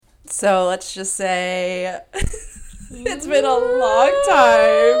So let's just say it's been a long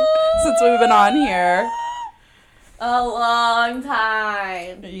time since we've been on here. A long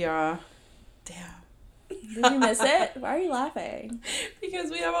time. Yeah. Damn. Did you miss it? Why are you laughing?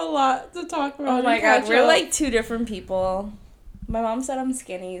 Because we have a lot to talk about. Oh my god, we're like two different people. My mom said I'm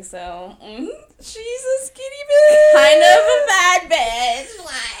skinny, so she's a skinny bitch. Kind of a bad bitch.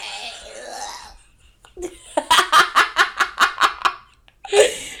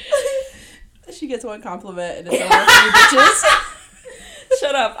 She gets one compliment and it's over for you bitches.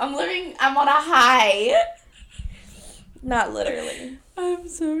 Shut up. I'm on a high. Not literally. I'm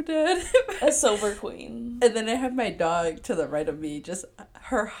so dead. A sober queen. And then I have my dog to the right of me, just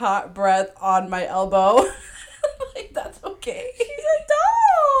her hot breath on my elbow. Like, that's okay. She's a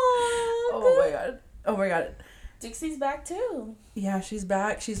dog. Oh my god. Dixie's back too. Yeah, she's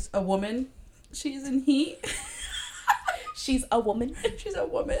back. She's a woman. She's in heat. She's a woman. She's a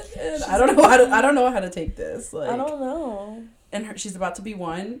woman. And I don't know how to take this. Like, I don't know. And she's about to be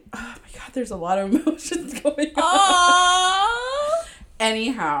one. Oh my god, there's a lot of emotions going on. Aww.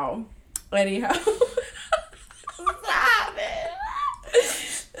 Anyhow. Stop it.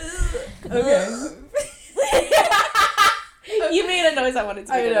 Okay. You made a noise I wanted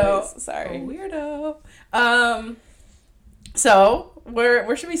to make a noise. Sorry. A weirdo. So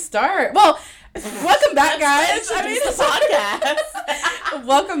where should we start? Well, welcome back, guys. I mean, the podcast.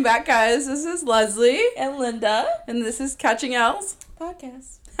 Welcome back, guys. This is Leslie and Linda, and this is Catching L's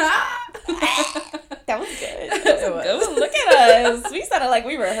podcast. That was good. That was good. Look at us. We sounded like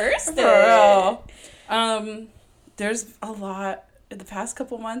we rehearsed it. For real. There's a lot. The past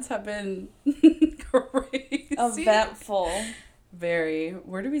couple months have been crazy. Eventful. Very.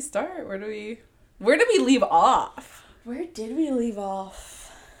 Where do we start? Where do we leave off? Where did we leave off?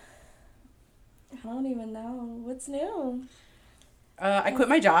 I don't even know. What's new? I quit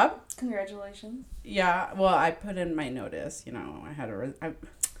my job. Congratulations. Yeah. Well, I put in my notice. You know, I had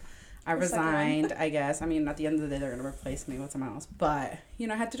I resigned, I guess. I mean, at the end of the day, they're going to replace me with someone else. But, you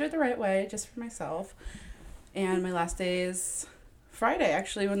know, I had to do it the right way, just for myself. And my last day is Friday,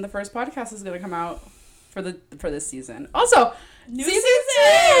 actually, when the first podcast is going to come out for this season. Also, New season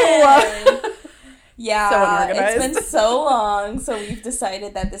 2! Yeah, so unorganized. It's been so long, so we've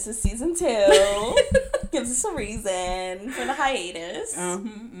decided that this is season 2. Gives us a reason for the hiatus.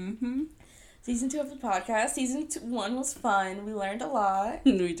 Season 2 of the podcast. Season 1 was fun. We learned a lot.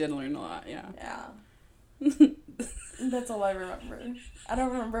 We did learn a lot, yeah. Yeah. That's all I remember. I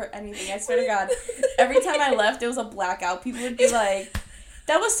don't remember anything. I swear to God. Every time I left, it was a blackout. People would be like,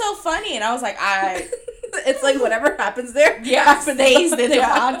 that was so funny. And I was like, it's like whatever happens there. Yeah, stays in the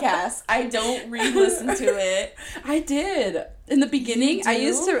podcast. I don't re-listen to it. I did. In the beginning, I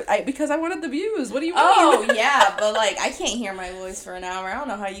used to, because I wanted the views. What do you mean? Oh, yeah, but like, I can't hear my voice for an hour. I don't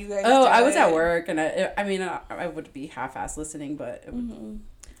know how you guys do I was it. at work, and I would be half-assed listening, but...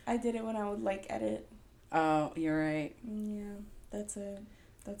 I did it when I would, like, edit. Oh, you're right. Yeah, that's it.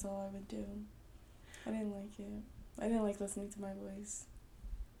 That's all I would do. I didn't like it. I didn't like listening to my voice.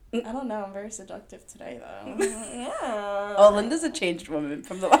 I don't know. I'm very seductive today, though. Yeah. Oh, Linda's a changed woman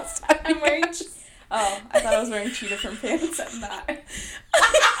from the last time. I'm wearing... I thought I was wearing cheetah print pants. I'm not.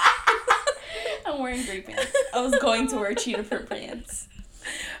 I'm wearing gray pants. I was going to wear cheetah print pants.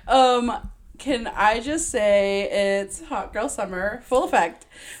 Can I just say it's hot girl summer, full effect.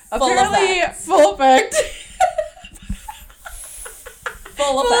 Full effect. Full effect.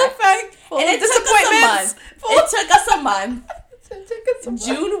 Full effect. And it took us a month. It took us a month.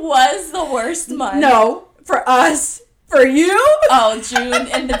 June was the worst month. No, for us. For you? Oh, June.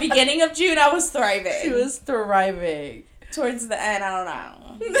 In the beginning of June, I was thriving. She was thriving. Towards the end, I don't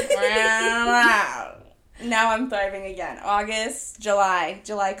know. Now I'm thriving again. August, July.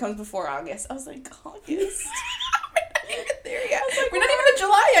 July comes before August. I was like, August? We're not even there yet. We're not even in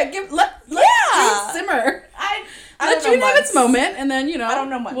July yet. Let June simmer. Let June have its moment, and then, you know. I don't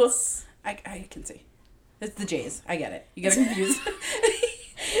know months. I can see. It's the J's. I get it. You get confused.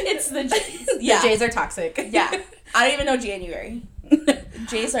 It's the J's. Yeah. The J's are toxic. Yeah. I don't even know January.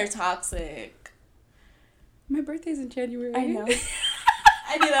 J's are toxic. My birthday's in January. I know.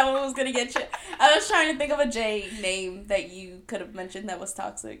 I knew that one was going to get you. I was trying to think of a J name that you could have mentioned that was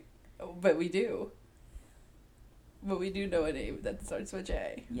toxic. But we do. But we do know a name that starts with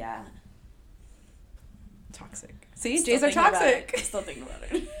J. Yeah. Toxic. See? J's are toxic. Still thinking about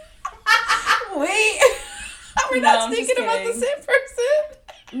it. Wait. We're not thinking about the same person.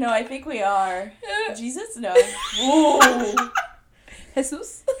 No, I think we are. Jesus, no. Ooh.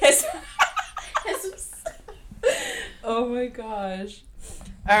 Jesus. Jesus. Oh my gosh.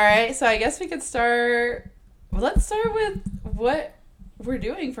 All right, so I guess we could start. Well, let's start with what we're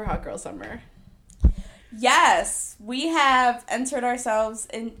doing for Hot Girl Summer. Yes, we have entered ourselves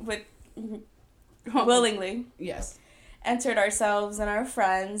in with willingly. Yes. Entered ourselves and our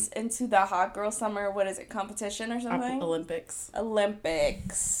friends into the Hot Girl Summer, what is it, competition or something? Olympics.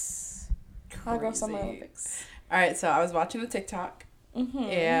 Hot Girl Summer Olympics. All right, so I was watching a TikTok,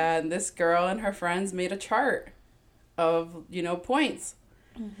 and this girl and her friends made a chart of, points.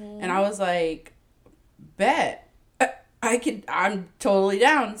 And I was like, bet. I'm totally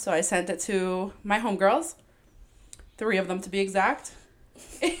down. So I sent it to my homegirls, 3 of them to be exact.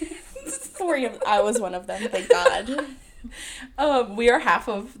 3 of I was one of them, thank God. We are half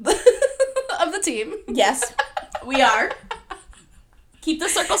of the team. Yes, we are. Keep the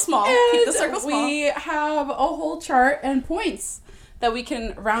circle small. We have a whole chart and points that we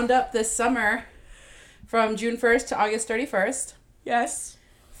can round up this summer from June 1st to August 31st. Yes.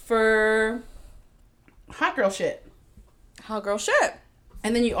 For hot girl shit. Hot girl shit.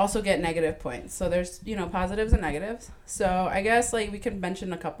 And then you also get negative points. So there's, positives and negatives. So I guess, we can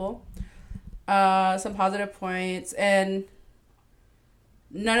mention a couple. Some positive points. And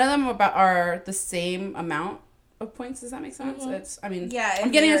none of them are the same amount of points. Does that make sense? I'm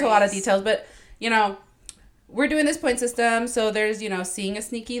getting into a lot of details. But, we're doing this point system. So there's, seeing a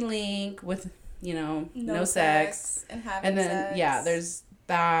sneaky link with, no sex. And having and then, sex. Yeah, there's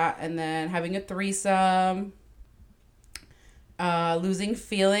that. And then having a threesome. Losing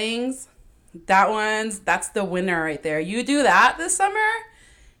feelings. That's the winner right there. You do that this summer,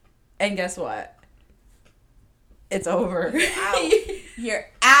 and guess what? It's over. You're out. You're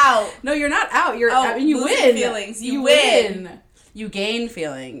out. No, you're not out. You win. Feelings. You win. You gain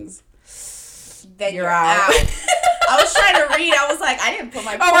feelings. Then you're out. I was trying to read. I was like, I didn't put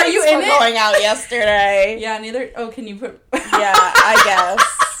my points are you in for going out yesterday. Yeah, neither. Oh, can you put? Yeah, I guess.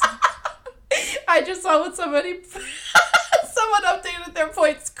 I just saw what someone updated their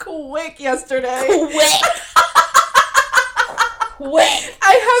points quick yesterday. Quick.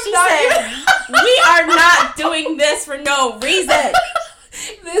 I have we are not doing this for no reason.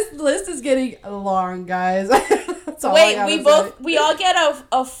 This list is getting long, guys. We all get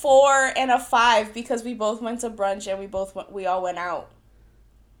a 4 and a 5 because we both went to brunch and we all went out.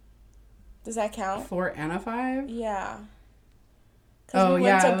 Does that count? 4 and a 5? Yeah. Because we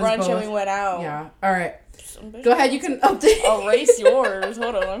went to brunch and we went out. Yeah. All right. Go ahead. You can update. Erase yours.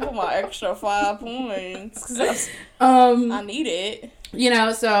 Hold on. Let me put my extra 5 points. Cause I need it.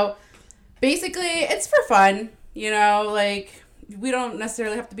 So basically it's for fun. We don't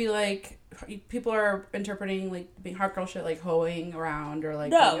necessarily have to be people are interpreting being hot girl shit hoeing around or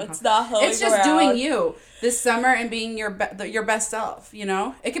no, it's not hoeing around. It's just doing you this summer and being your best self.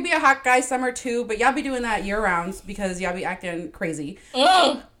 It could be a hot guy summer too, but y'all be doing that year round because y'all be acting crazy.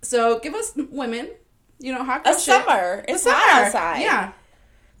 So give us women, hot girl shit. Summer. It's hot outside. Yeah,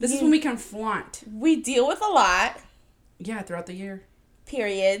 this is when we can flaunt. We deal with a lot. Yeah, throughout the year.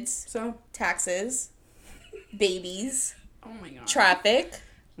 Periods. So taxes. Babies. Oh my god. Traffic.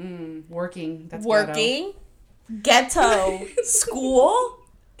 Working. That's working. Ghetto. School.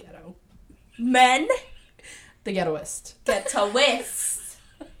 Ghetto. Men. The ghettoist. Ghettoists.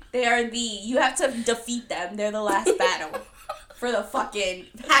 They are you have to defeat them. They're the last battle for the fucking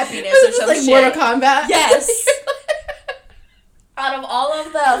happiness or some shit. Mortal Kombat? Yes. Out of all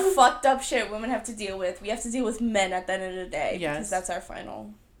of the fucked up shit women have to deal with, we have to deal with men at the end of the day. Yes. Because that's our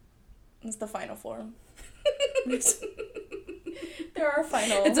final. It's the final form. There are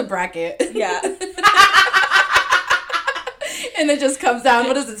final. It's a bracket. Yeah. And it just comes down.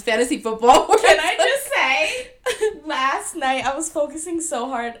 What is this, fantasy football? Can I just say, last night I was focusing so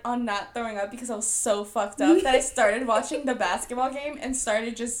hard on not throwing up because I was so fucked up that I started watching the basketball game and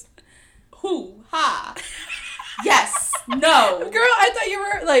started just hoo-ha. Yes. No. Girl, I thought you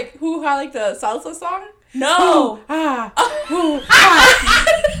were hoo-ha, the salsa song? No. Hoo-ha. Hoo-ha.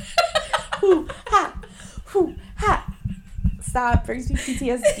 Hoo-ha. Hoo-ha. Stop. Brings me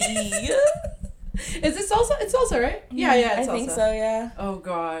PTSD. Is it salsa? It's salsa, right? Yeah, it's I think so, yeah. Oh,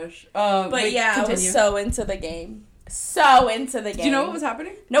 gosh. But yeah, continue. I was so into the game. Do you know what was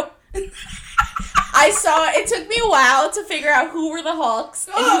happening? Nope. I saw, it took me a while to figure out who were the Hawks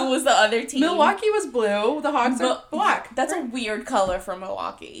and who was the other team. Milwaukee was blue. The Hawks are black. That's a weird color for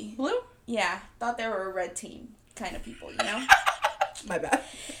Milwaukee. Blue? Yeah. Thought they were a red team kind of people, My bad.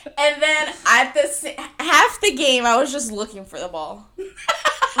 And then at half the game, I was just looking for the ball.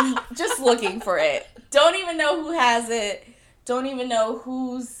 Just looking for it. Don't even know who has it. Don't even know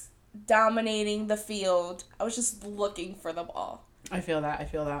who's dominating the field. I was just looking for the ball. I feel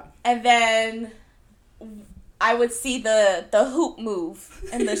that. And then I would see the hoop move.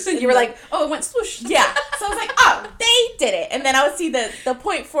 And you were like, oh, it went swoosh. Yeah. So I was like, oh, they did it. And then I would see the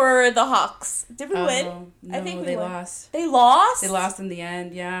point for the Hawks. Did we win? No, I think they lost. They lost? They lost in the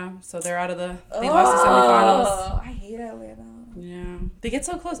end, yeah. So they're out of the... They lost the semifinals. I hate Atlanta. Yeah. They get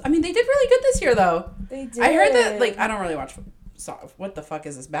so close. I mean, they did really good this year, though. They did. I heard that, like, I don't really watch... What the fuck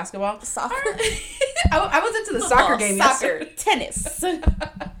is this? Basketball? Soccer. I was into the Football, soccer game yesterday. Tennis.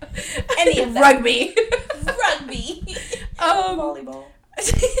 Any of that. Rugby. Volleyball.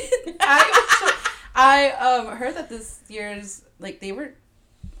 I heard that this year's, like, they were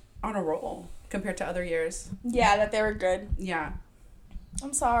on a roll compared to other years. Yeah, that they were good. Yeah.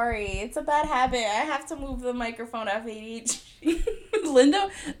 I'm sorry. It's a bad habit. I have to move the microphone off ADHD.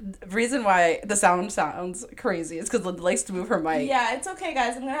 Linda, reason why the sound sounds crazy is because Linda likes to move her mic. Yeah, it's okay,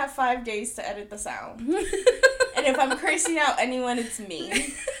 guys. I'm going to have 5 days to edit the sound. And if I'm cursing out anyone, it's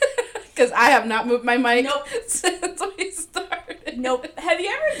me. Because I have not moved my mic nope. since we started. Nope. Have you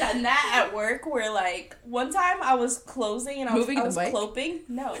ever done that at work where, like, one time I was closing and I was cloping?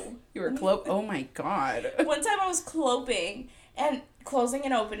 No. You were Oh, my God. One time I was cloping and closing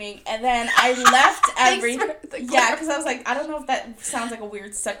and opening, and then I left everything. Yeah, because I was like, I don't know if that sounds like a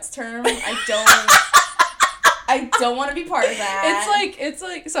weird sex term. I don't want to be part of that. It's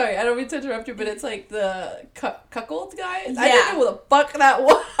like. Sorry, I don't mean to interrupt you, but it's like the cuckold guy. Yeah. I didn't know who the fuck that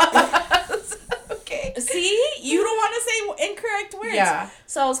was. Okay. See, you don't want to say incorrect words. Yeah.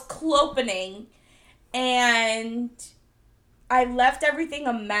 So I was clopening, and I left everything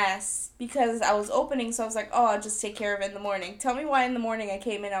a mess because I was opening, so I was like, oh, I'll just take care of it in the morning. Tell me why in the morning I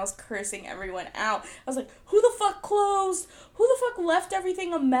came in, I was cursing everyone out. I was like, who the fuck closed? Who the fuck left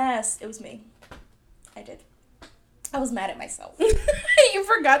everything a mess? It was me. I did. I was mad at myself. You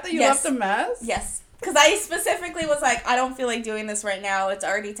forgot that you left a mess? Yes. Because I specifically was like, I don't feel like doing this right now. It's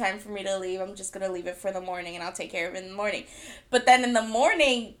already time for me to leave. I'm just going to leave it for the morning, and I'll take care of it in the morning. But then in the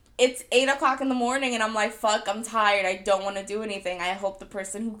morning... It's 8 o'clock in the morning, and I'm like, fuck, I'm tired. I don't want to do anything. I hope the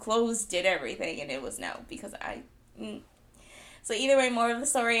person who closed did everything, and it was no, because So either way, more of the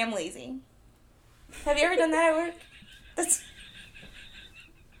story, I'm lazy. Have you ever done that at work?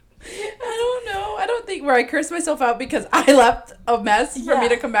 I don't know. I don't think where I cursed myself out because I left a mess for me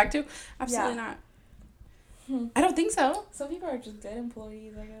to come back to. Absolutely not. I don't think so. Some people are just good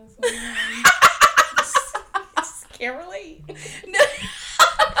employees, I guess. Just can't relate. No.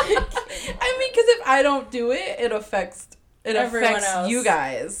 I mean, because if I don't do it, it affects else. You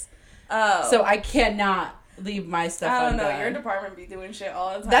guys. Oh, so I cannot leave my stuff undone. I don't know. Your department be doing shit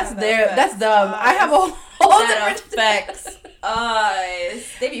all the time. That's dumb. I have a whole that affects us.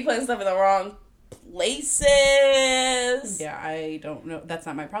 They be putting stuff in the wrong places. Yeah, I don't know. That's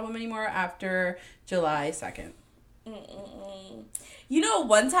not my problem anymore after July 2nd. You know,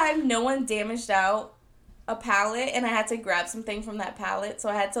 one time no one damaged out a pallet, and I had to grab something from that pallet, so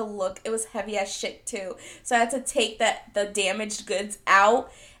I had to look. It was heavy as shit too, so I had to take the damaged goods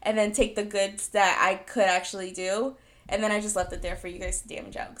out and then take the goods that I could actually do, and then I just left it there for you guys to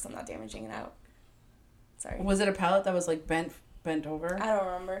damage out because I'm not damaging it out. Sorry. Was it a pallet that was like bent over? I don't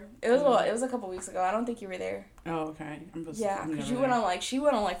remember. It was a couple weeks ago. I don't think you were there. Oh, okay. Yeah, because she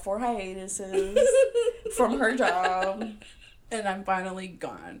went on 4 hiatuses from her job. And I'm finally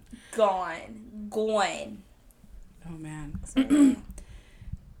gone. Gone. Oh, man.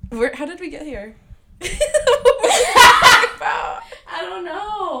 How did we get here? What were we talking about? I don't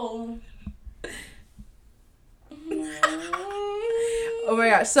know. Oh, my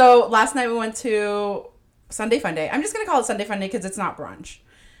gosh. So, last night we went to Sunday Fun Day. I'm just going to call it Sunday Fun Day because it's not brunch.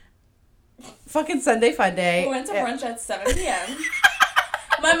 Fucking Sunday Fun Day. We went to brunch at 7 p.m.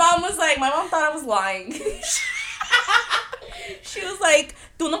 My mom thought I was lying. She was like,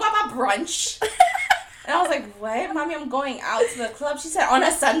 "Tu no vas pa brunch?" And I was like, "What, mommy? I'm going out to the club." She said, "On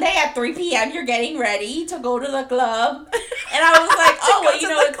a Sunday at 3 p.m. you're getting ready to go to the club." And I was like, "Oh, well, you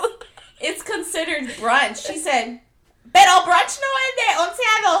know, it's considered brunch." She said, "Pero brunch no es de 11 a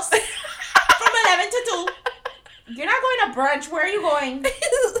 2, from 11 to 2. You're not going to brunch. Where are you going?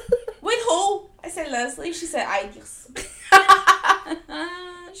 With who?" I said, "Leslie." She said, "Ay, Dios."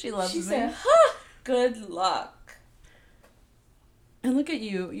 She loves me. She said, "Huh, good luck." And look at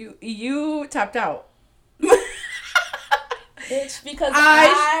you. You tapped out. Bitch, because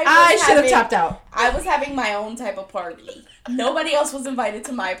I should have tapped out. I was having my own type of party. Nobody else was invited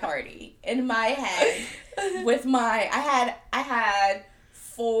to my party. In my head, I had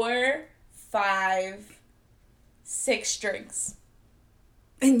 4, 5, 6 drinks.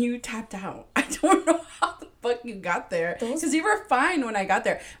 And you tapped out. I don't know how the fuck you got there. Because you were fine when I got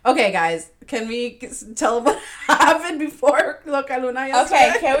there. Okay, guys. Can we tell them what happened before Loca Luna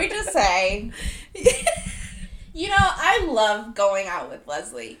yesterday? Okay, can we just say... You know, I love going out with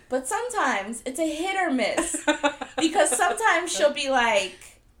Leslie, but sometimes it's a hit or miss. Because sometimes she'll be like,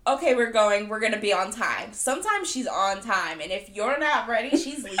 okay, we're going to be on time. Sometimes she's on time, and if you're not ready,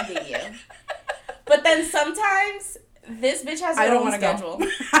 she's leaving you. But then sometimes this bitch has her own schedule.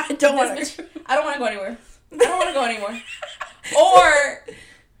 I don't want to. I don't want to go anywhere. I don't want to go anymore. Or,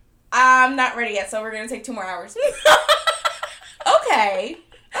 I'm not ready yet, so we're going to take 2 more hours. Okay.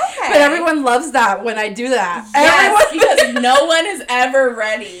 But everyone loves that when I do that. Yes, because no one is ever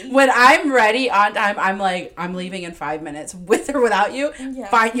ready. When I'm ready on time, I'm like, I'm leaving in 5 minutes. With or without you,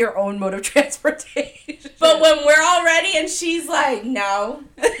 find your own mode of transportation. But when we're all ready and she's like, no,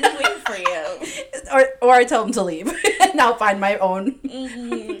 I'm waiting for you. Or I tell them to leave. And I'll find my own.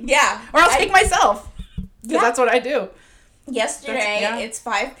 Mm-hmm. Yeah. Or I'll take myself. Because that's what I do. Yesterday, it's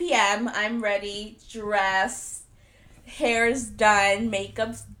 5 p.m. I'm ready, dressed. Hair's done,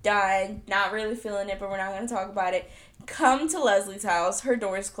 makeup's done, not really feeling it, but we're not going to talk about it. Come to Leslie's house, her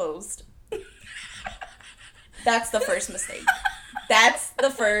door's closed. That's the first mistake. That's the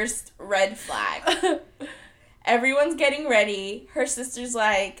first red flag. Everyone's getting ready. Her sister's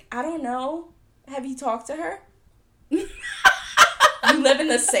like, I don't know. Have you talked to her? You live in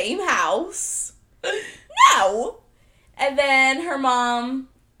the same house? No. And then her mom,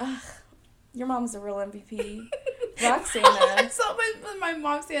 your mom's a real MVP. Roxana. I saw my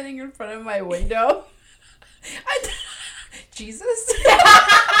mom standing in front of my window. Jesus.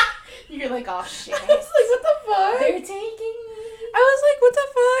 You're like, oh shit. I was like, what the fuck? They're taking me. I was like, what the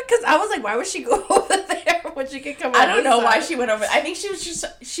fuck? Because I was like, why would she go over there when she could come over? I don't know why she went over. I think she was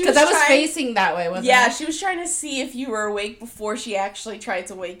because I was facing that way, wasn't I? I? She was trying to see if you were awake before she actually tried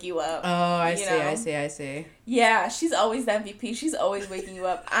to wake you up. Oh, I see. Yeah, she's always the MVP. She's always waking you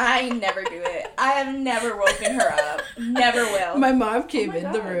up. I never do it. I have never woken her up. Never will. My mom came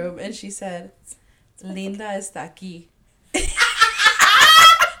in the room and she said, Linda está aquí. She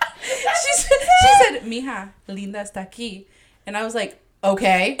said, mija, Linda está aquí. And I was like,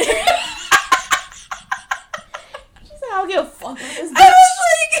 okay. She said, I don't give a fuck about this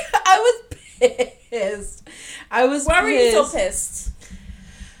bitch. I was pissed. Why were you so pissed?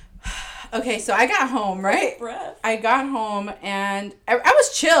 Okay, so I got home, right? Breath. I got home and I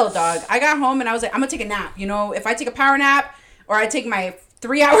was chill, dog. I got home and I was like, I'm going to take a nap. You know, if I take a power nap or I take my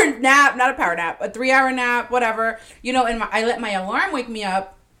 3-hour nap, not a power nap, a 3-hour nap, whatever. You know, and I let my alarm wake me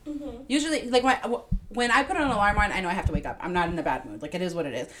up. Mm-hmm. Usually, like, when I put an alarm on, I know I have to wake up. I'm not in a bad mood. Like, it is what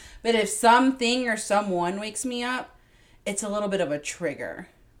it is. But if something or someone wakes me up, it's a little bit of a trigger.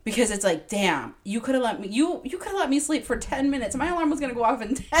 Because it's like, damn, you could have let me, you could have let me sleep for 10 minutes. My alarm was going to go off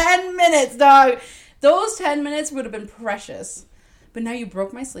in 10 minutes, dog. Those 10 minutes would have been precious. But now you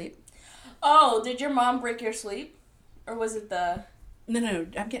broke my sleep. Oh, did your mom break your sleep? Or was it the... No.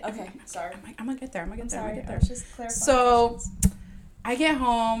 I'm getting... Okay, sorry. I'm going to get there. I'm going to get there. Just clarify. So, I get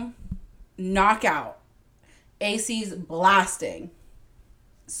home, knockout. AC's blasting.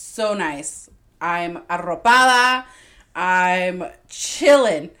 So nice. I'm arropada. I'm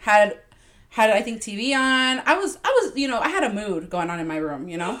chilling. Had I think TV on. I was you know, I had a mood going on in my room,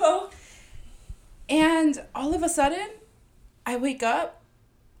 you know? Uh-huh. And all of a sudden, I wake up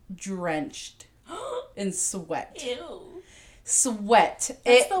drenched in sweat. Ew. Sweat.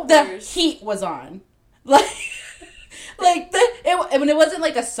 The heat was on. When it wasn't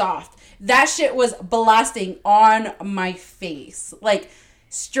like a soft. That shit was blasting on my face. Like,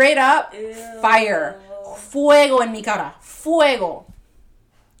 straight up, ew. fire. Fuego en mi cara. Fuego.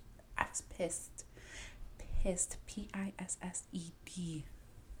 I was pissed. Pissed. P-I-S-S-E-D.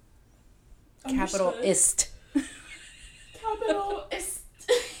 Capital ist. Capital ist.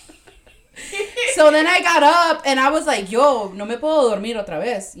 So then I got up and I was like, yo, no me puedo dormir otra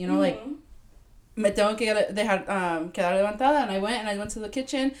vez. You know, like, me tengo que dejar, quedar levantada. And I went to the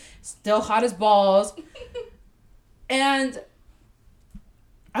kitchen, still hot as balls. And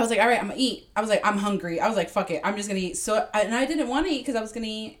I was like, all right, I'm going to eat. I was like, I'm hungry. I was like, fuck it. I'm just going to eat. So, and I didn't want to eat because I was going to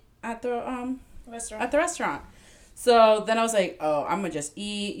eat at the restaurant. So then I was like, oh, I'm going to just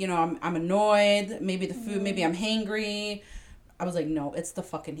eat. You know, I'm annoyed. Maybe the food, maybe I'm hangry. I was like, no, it's the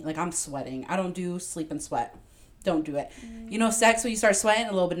fucking, like, I'm sweating. I don't do sleep and sweat. Don't do it. You know, sex when you start sweating,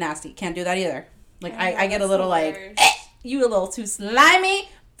 a little bit nasty. Can't do that either. Like, I get a little like, you a little too slimy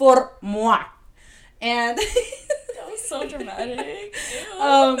for moi. And that was so dramatic.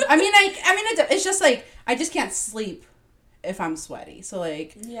 It's just like, I just can't sleep if I'm sweaty. So,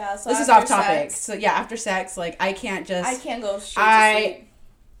 like, yeah, so this is off topic. So, yeah, after sex, like, I can't go straight to sleep.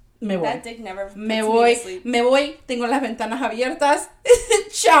 Me voy. That dick never puts me to sleep. Me voy, tengo las ventanas abiertas.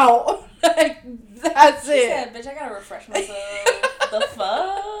 Ciao. Like, that's she it. Said, bitch, I gotta refresh myself. The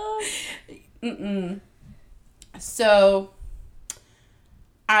fuck? So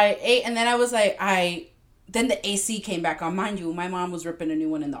I ate, and then I was like, then the AC came back on. Mind you, my mom was ripping a new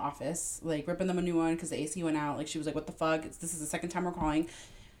one in the office, like ripping them a new one because the AC went out. Like, she was like, what the fuck? This is the second time we're calling.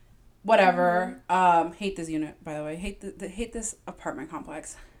 Whatever. Hate this unit, by the way. Hate this apartment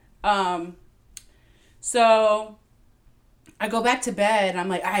complex. So I go back to bed, and I'm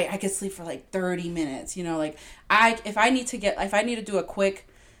like, I could sleep for like 30 minutes, you know, like if I need to do a quick,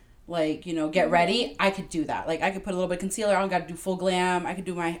 like, you know, get ready, I could do that. Like, I could put a little bit of concealer on, got to do full glam. I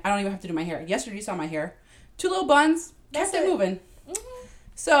don't even have to do my hair. Yesterday you saw my hair. 2 little buns, kept it moving. Mm-hmm.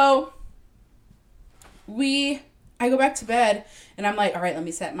 So I go back to bed, and I'm like, all right, I'm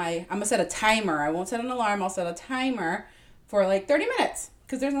going to set a timer. I won't set an alarm. I'll set a timer for like 30 minutes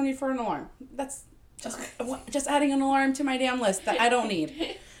because there's no need for an alarm. That's just adding an alarm to my damn list that I don't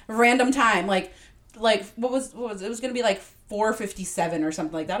need. Random time. Like what was it? It was going to be like 4:57 or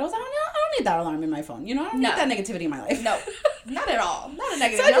something like that. I was like, I don't need that alarm in my phone. You know, I don't need that negativity in my life. No, not at all. Not a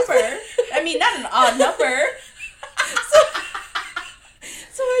negative number. I mean, not an odd number.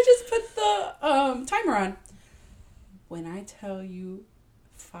 So I just put the timer on. When I tell you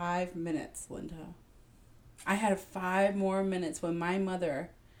 5 minutes, Linda, I had 5 more minutes when my mother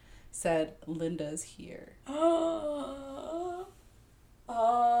said, Linda's here.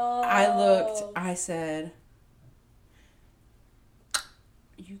 I looked, I said,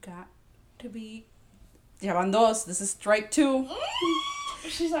 you got to be, ya van dos, this is strike 2.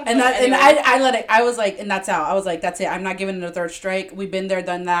 She's not and I let it, I was like, and that's out. I was like, that's it. I'm not giving it a 3rd strike. We've been there,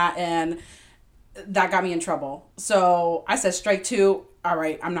 done that, and that got me in trouble. So I said, strike 2. All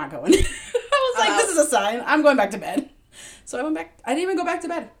right, I'm not going. I was like, this is a sign. I'm going back to bed. So I went back. I didn't even go back to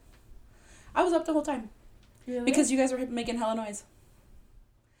bed. I was up the whole time. Really? Because you guys were making hella noise.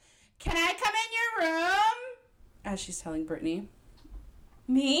 Can I come in your room? As she's telling Brittany.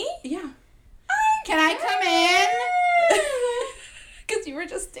 Me? Yeah. Can I come in? Because you were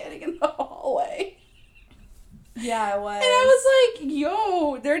just standing in the hallway. Yeah, I was. And I was like,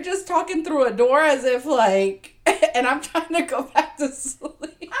 yo, they're just talking through a door as if like, and I'm trying to go back to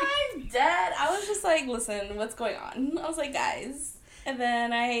sleep. I'm dead. I was just like, listen, what's going on? I was like, guys. And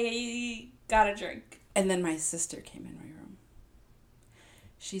then I got a drink. And then my sister came in my room.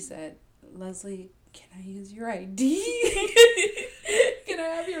 She said, Leslie, can I use your ID? Can I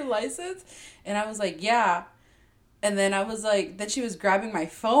have your license? And I was like, yeah. And then I was like, then she was grabbing my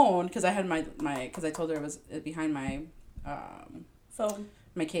phone because I had my because I told her it was behind my phone,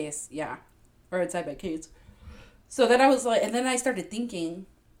 my case, yeah, or inside my case. So then I was like, and then I started thinking,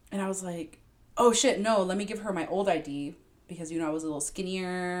 and I was like, oh shit, no, let me give her my old ID because, you know, I was a little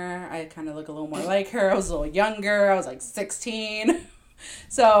skinnier. I kind of look a little more like her. I was a little younger. I was like 16.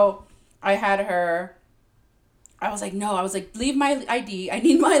 So I had her. I was like, no. I was like, leave my ID. I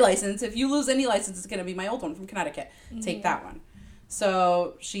need my license. If you lose any license, it's going to be my old one from Connecticut. Mm-hmm. Take that one.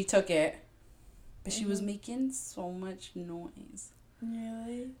 So she took it. But she was making so much noise.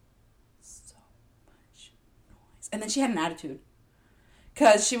 Really? So much noise. And then she had an attitude.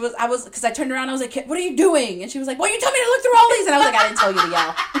 Because because I turned around and I was like, what are you doing? And she was like, well, you told me to look through all these. And I was like, I didn't tell you to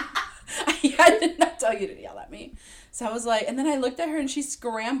yell. I did not tell you to yell at me. So I was like, and then I looked at her and she's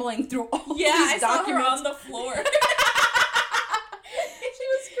scrambling through all these documents. Yeah, I saw her on the floor. She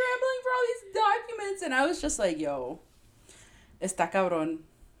was scrambling for all these documents. And I was just like, yo, está cabrón.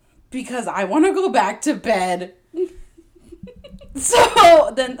 Because I want to go back to bed.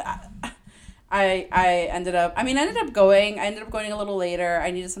 So then I ended up going a little later. I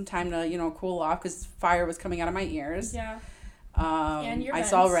needed some time to, you know, cool off because fire was coming out of my ears. Yeah. And your vents.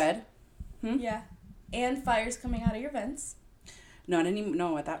 I saw red. Yeah. And fire's coming out of your vents. No, I didn't even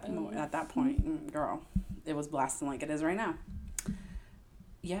know at that point, girl, it was blasting like it is right now.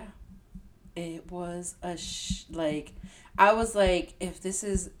 Yeah. It was I was like, if this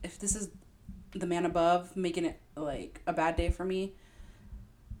is the man above making it like a bad day for me,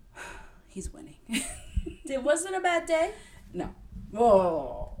 he's winning. It wasn't a bad day? No.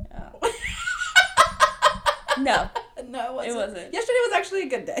 Whoa. Oh. No, it wasn't. Yesterday was actually a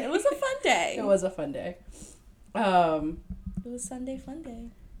good day. It was a fun day. It was a fun day. It was Sunday fun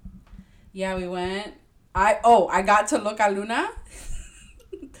day. Yeah, we went. I got to look at Luna.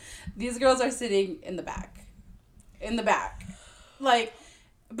 These girls are sitting in the back. Like,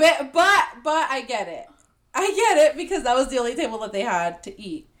 but I get it because that was the only table that they had to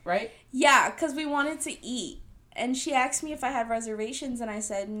eat, right? Yeah, because we wanted to eat. And she asked me if I had reservations, and I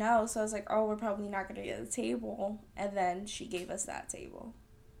said no. So I was like, oh, we're probably not going to get a table. And then she gave us that table.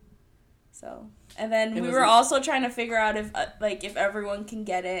 So, and then we were also trying to figure out if everyone can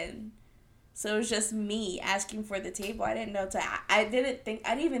get in. So it was just me asking for the table. I didn't know I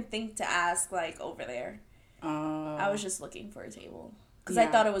didn't even think to ask, like, over there. I was just looking for a table. Because I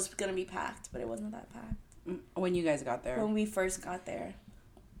thought it was going to be packed, but it wasn't that packed. When you guys got there? When we first got there.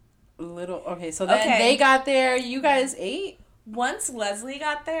 Okay, so then they got there, you guys ate? Once Leslie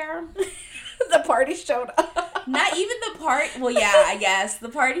got there... the party showed up. Not even the party... Well, yeah, I guess. The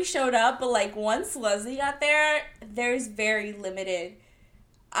party showed up, but, like, once Leslie got there, there's very limited...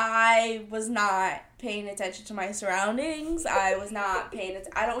 I was not paying attention to my surroundings. I was not paying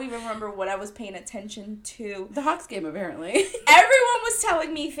attention. I don't even remember what I was paying attention to. The Hawks game, apparently. Everyone was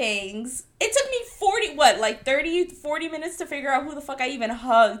telling me things. It took me 40 minutes to figure out who the fuck I even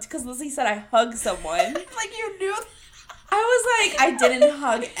hugged. Because Lizzie said I hugged someone. Like, you knew. I was like, I didn't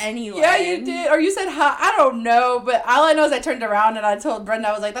hug anyone. Yeah, you did. Or you said hug. I don't know. But all I know is I turned around and I told Brenda,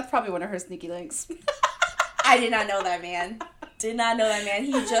 I was like, that's probably one of her sneaky links. I did not know that man. Did not know that man.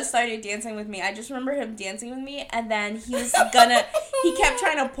 He just started dancing with me. I just remember him dancing with me, and then he kept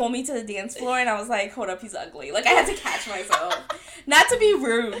trying to pull me to the dance floor, and I was like, hold up, he's ugly. Like, I had to catch myself. Not to be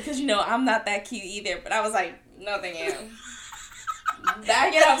rude, because, I'm not that cute either, but I was like, no, thank you.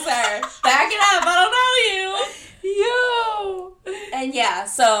 Back it up, sir. Back it up. I don't know you. Yo. And yeah,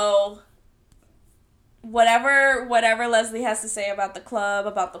 so whatever Leslie has to say about the club,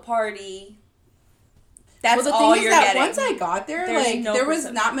 about the party... That's all you're getting. Once I got there, there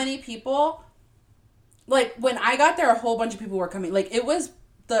was not many people. Like, when I got there, a whole bunch of people were coming. Like, there was,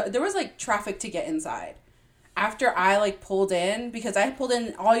 traffic to get inside. After I, pulled in, because I pulled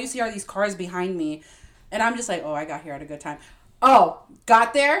in, all you see are these cars behind me. And I'm just like, oh, I got here at a good time. Oh,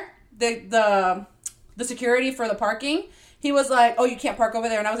 got there. The security for the parking, he was like, oh, you can't park over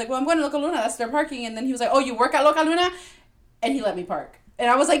there. And I was like, well, I'm going to Loca Luna. That's their parking. And then he was like, oh, you work at Loca Luna? And he let me park. And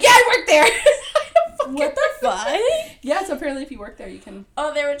I was like, yeah, I work there. What the fuck? Yeah, so apparently if you work there, you can...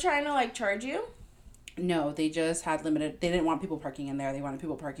 Oh, they were trying to, charge you? No, they just had limited... They didn't want people parking in there. They wanted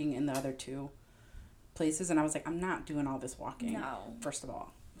people parking in the other two places. And I was like, I'm not doing all this walking. No. First of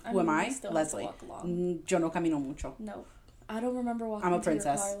all. Who am I? Leslie. Yo no camino mucho. No. I don't remember walking I'm a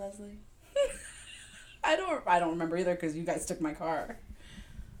princess. Your car, Leslie. I don't remember either because you guys took my car.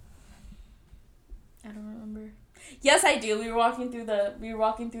 I don't remember. Yes, I do. We were walking through the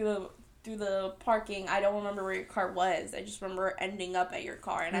parking. I don't remember where your car was. I just remember ending up at your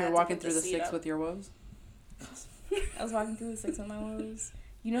car. And you were walking through the six with your woes? I was walking through the six with my woes.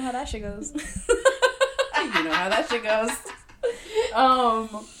 You know how that shit goes. You know how that shit goes.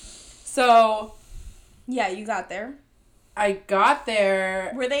 So... Yeah, you got there. I got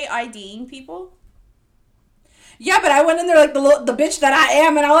there. Were they IDing people? Yeah, but I went in there like the bitch that I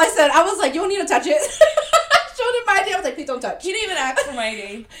am, and all I said, I was like, you don't need to touch it. Showed him my ID. I was like, please don't touch. He didn't even ask for my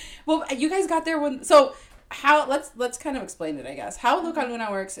ID. Well, you guys got there when... So, let's kind of explain it, I guess. How Loca Luna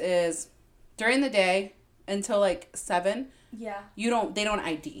works is, during the day, until 7... Yeah. They don't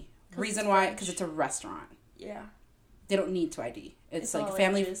ID. Reason why? Because it's a restaurant. Yeah. They don't need to ID. It's like a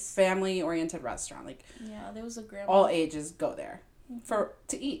family-oriented restaurant. Like, yeah, there was a grandma. All ages go there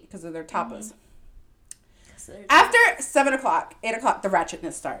to eat because of their tapas. After 7 o'clock, 8 o'clock, the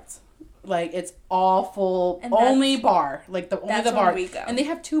ratchetness starts. Like, it's all full, only bar. Like, only the bar. And they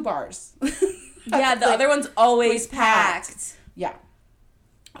have 2 bars. Yeah, the other one's always packed. Yeah.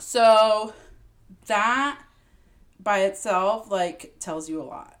 So, that by itself, tells you a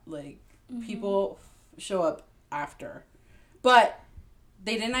lot. Like, people show up after. But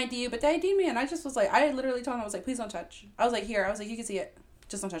they didn't ID you, but they ID'd me. And I just was like, I literally told them, I was like, please don't touch. I was like, here. I was like, you can see it.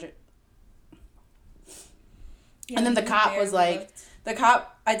 Just don't touch it. Yeah, and then the cop was like,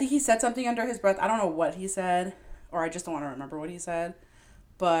 I think he said something under his breath. I don't know what he said, or I just don't want to remember what he said.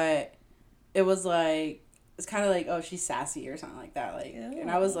 But it was like, it's kind of like, oh, she's sassy or something like that. Like,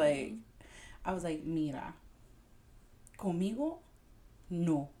 and I was like, mira, conmigo,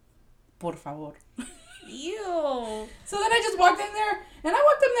 no, por favor. Ew. So then I just walked in there, and I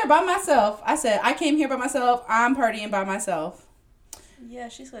walked in there by myself. I said, I came here by myself. I'm partying by myself. Yeah,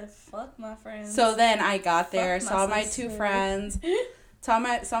 she said, fuck my friends. So then I got there, saw my 2 friends. saw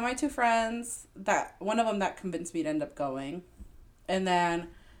my 2 friends. That one of them that convinced me to end up going. And then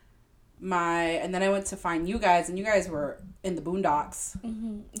I went to find you guys, and you guys were in the boondocks.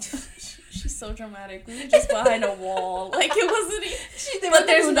 Mm-hmm. She's so dramatic. We were just behind a wall. Like, it wasn't... But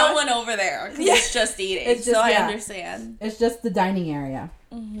there's no one over there. Yeah. It's just eating. I understand. It's just the dining area.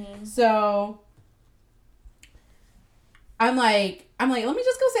 Mm-hmm. So... I'm like, let me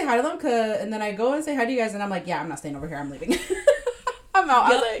just go say hi to them, and then I go and say hi to you guys, and I'm like, yeah, I'm not staying over here, I'm leaving. I'm out.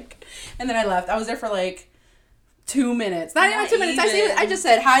 Yep. I was like, and then I left. I was there for 2 minutes. Not even 2 minutes. I just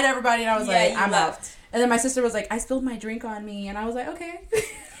said hi to everybody, and I was like, I'm out. And then my sister was like, I spilled my drink on me, and I was like, okay.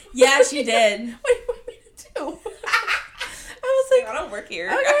 Yeah, she did. What do you want me to do? I was like, I don't work here.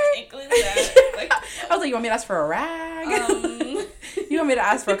 Okay. I can't clean that. Like, I was like, you want me to ask for a rag? You want me to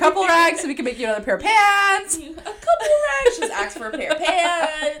ask for a couple rags so we can make you another pair of pants? A couple rags. Just ask for a pair of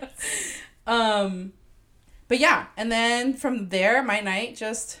pants. But yeah, and then from there, my night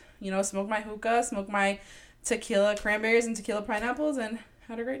just, smoked my hookah, smoked my tequila cranberries and tequila pineapples, and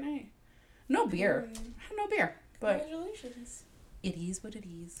had a great night. No beer. I had no beer. But congratulations. It is what it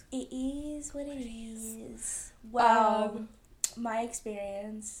is. It is what it is. Well, my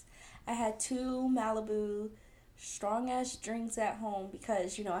experience, I had 2 Malibu strong-ass drinks at home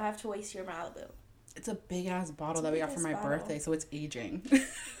because, I have to waste your Malibu. It's a big-ass bottle that we got for my birthday, so it's aging.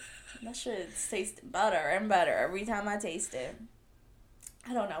 That shit's tasting better and better every time I taste it.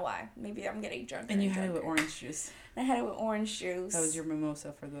 I don't know why. Maybe I'm getting drunk. And you had it with orange juice. I had it with orange juice. That was your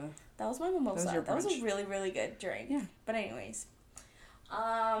mimosa for the... That was my mimosa. That was a really, really good drink. Yeah. But anyways.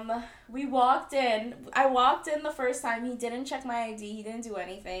 We walked in. I walked in the first time. He didn't check my ID. He didn't do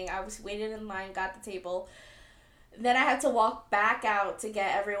anything. I was waited in line, got the table. Then I had to walk back out to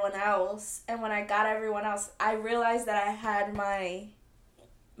get everyone else. And when I got everyone else, I realized that I had my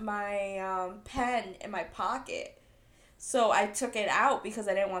pen in my pocket. So I took it out because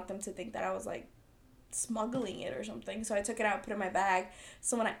I didn't want them to think that I was like smuggling it or something. So I took it out and put it in my bag.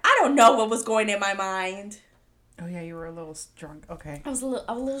 So when I don't know what was going in my mind. Oh yeah, you were a little drunk. Okay. I was a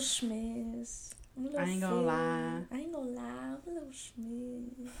little schmiz. I ain't gonna lie. I'm a little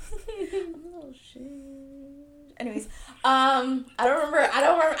schmiz. I'm a little shit. Anyways, I don't remember.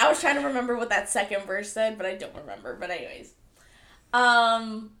 I was trying to remember what that second verse said, but I don't remember. But anyways,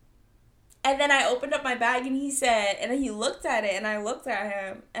 and then I opened up my bag and he said, and then he looked at it and I looked at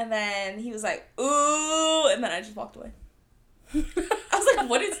him and then he was like, ooh, and then I just walked away. I was like,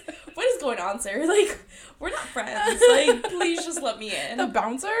 what is going on, sir? Like, we're not friends. Like, please just let me in. The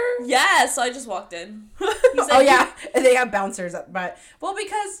bouncer? Yeah, so I just walked in. Oh, yeah. And they have bouncers. But, well,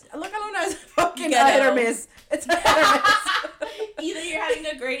 because Look Luna is fucking a hit or miss. It's a hit or miss. Either you're having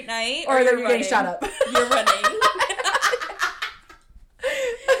a great night or you're getting shot up. You're running.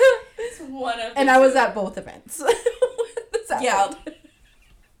 It's one of and I was at both events. Yeah.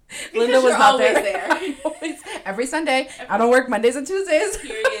 Linda was not always there. Every Sunday. I don't work Mondays and Tuesdays.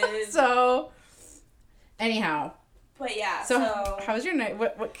 Period. So, anyhow. But yeah. So how was your night?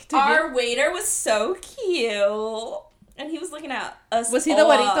 What our waiter was so cute, and he was looking at us. Was he the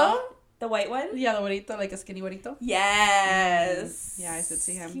güerito? The white one? Yeah, the güerito, like a skinny güerito. Yes. Yeah, I did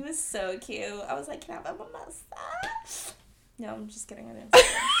see him. He was so cute. I was like, can I have a mimosa? No, I'm just kidding. I didn't.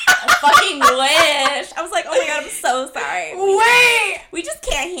 I fucking wish. I was like, oh my god, I'm so sorry. Wait! We just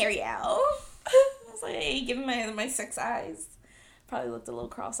can't hear you. I was like, hey, give me my 6 eyes. Probably looked a little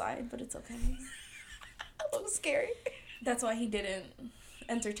cross-eyed, but it's okay. A little scary. That's why he didn't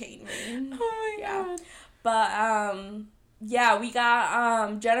entertain me. Oh my god. But, yeah, we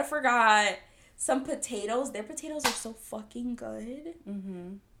got, Jennifer got some potatoes. Their potatoes are so fucking good. Mm-hmm.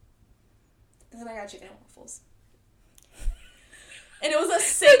 And then I got chicken and waffles. And it was a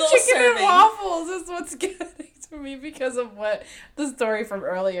single chicken serving. And waffles is what's getting to me because of what the story from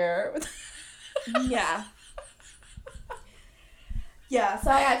earlier. Yeah. Yeah, so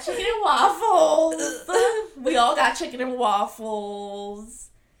I got chicken and waffles. We all got chicken and waffles.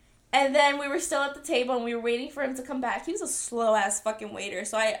 And then we were still at the table and we were waiting for him to come back. He was a slow-ass fucking waiter.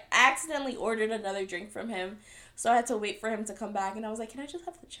 So I accidentally ordered another drink from him. So I had to wait for him to come back. And I was like, can I just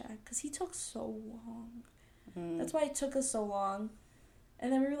have the check? Because he took so long. That's why it took us so long.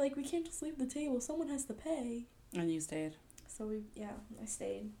 And then we were like, we can't just leave the table. Someone has to pay. And you stayed. So I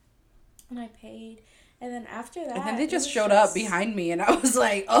stayed. And I paid. And then after that... And then they just showed up behind me. And I was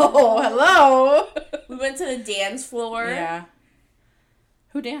like, oh, hello. We went to the dance floor. Yeah.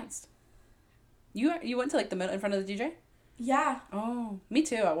 Who danced? You went to like the middle in front of the DJ? Yeah. Oh, me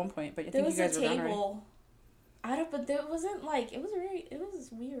too at one point. But I think you guys were done, right? There was a table. But there wasn't like... It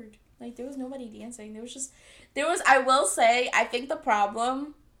was weird. Like, there was nobody dancing. I will say, I think the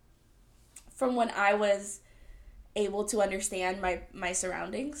problem from when I was able to understand my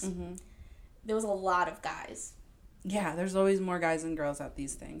surroundings, there was a lot of guys. Yeah, there's always more guys than girls at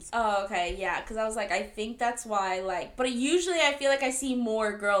these things. Oh, okay, yeah, because I was like, I think that's why, like, but usually I feel like I see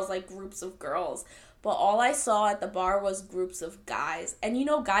more girls, like, groups of girls. But all I saw at the bar was groups of guys. And,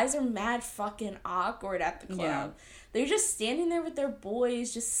 guys are mad fucking awkward at the club. Yeah. They're just standing there with their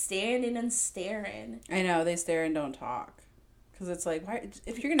boys, just standing and staring. I know, they stare and don't talk. Because it's like, why?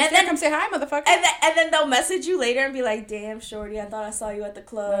 If you're going to stare, come say hi, motherfucker. And then they'll message you later and be like, damn, shorty, I thought I saw you at the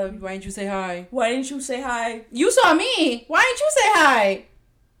club. Why didn't you say hi? Why didn't you say hi? You saw me. Why didn't you say hi?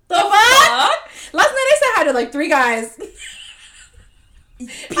 The fuck? Last night I said hi to like 3 guys.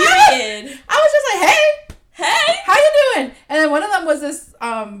 Period. I was just like, hey, how you doing? And then one of them was this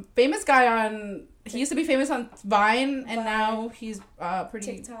famous guy on. He used to be famous on Vine, and now he's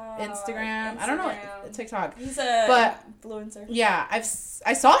pretty TikTok, Instagram. I don't know TikTok. He's a influencer. Yeah, I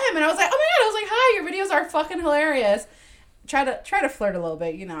saw him and I was like, oh my god! I was like, hi, your videos are fucking hilarious. Try to flirt a little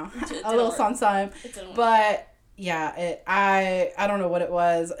bit, you know, a little sometime. But yeah, I don't know what it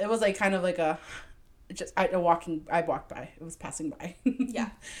was. It was like kind of like I walked by. It was passing by. Yeah.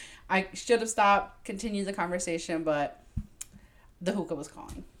 I should have stopped, continued the conversation, but the hookah was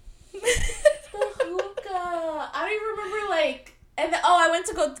calling. I don't even remember, like, and I went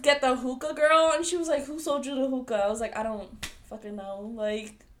to go get the hookah girl, and she was like, who sold you the hookah? I was like, I don't fucking know.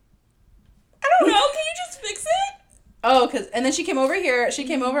 Like, I don't know. Can you just fix it? Oh, and then she came over here. She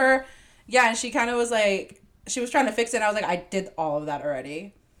came over, yeah, and she kind of was like, she was trying to fix it, and I was like, I did all of that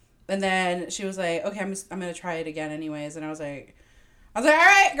already. And then she was like, okay, I'm going to try it again anyways. And I was like, all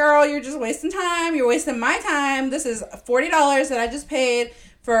right, girl, you're just wasting time. You're wasting my time. This is $40 that I just paid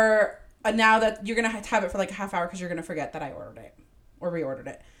for now that you're going to have it for like a half hour because you're going to forget that I ordered it or reordered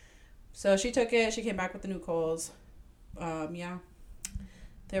it. So she took it. She came back with the new coals. Yeah.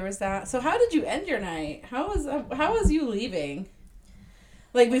 There was that. So how did you end your night? How was you leaving?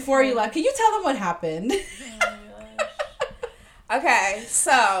 Like before you left. Can you tell them what happened? Oh my gosh. Okay,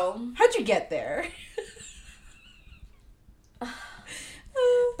 so how'd you get there?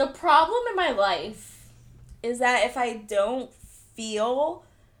 The problem in my life is that if I don't feel,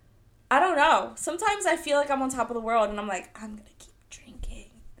 I don't know. Sometimes I feel like I'm on top of the world and I'm like, I'm going to keep drinking.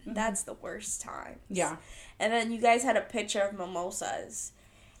 Mm-hmm. That's the worst time. Yeah. And then you guys had a picture of mimosas.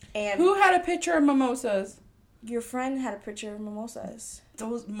 And who had a picture of mimosas? Your friend had a picture of mimosas.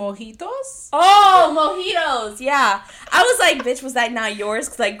 Those mojitos? Oh, mojitos. Yeah. I was like, bitch, was that not yours?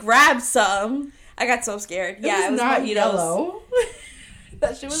 Because I grabbed some. I got so scared. It was not mojitos. Yellow.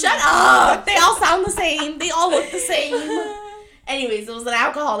 Shut up! They all sound the same. They all look the same. Anyways, it was an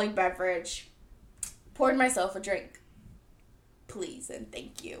alcoholic beverage. Poured myself a drink. Please and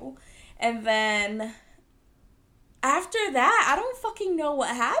thank you. And then after that, I don't fucking know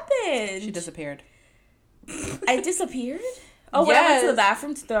what happened. She disappeared. I disappeared? Oh, when I went to the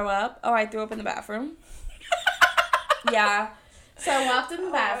bathroom to throw up. Oh, I threw up in the bathroom. Yeah. So I walked in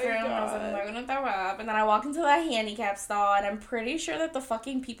the bathroom, and I was like, I'm going to throw up. And then I walked into that handicap stall, and I'm pretty sure that the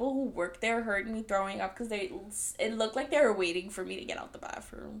fucking people who worked there heard me throwing up because it looked like they were waiting for me to get out the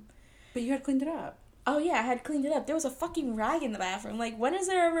bathroom. But you had cleaned it up. Oh, yeah, I had cleaned it up. There was a fucking rag in the bathroom. Like, when is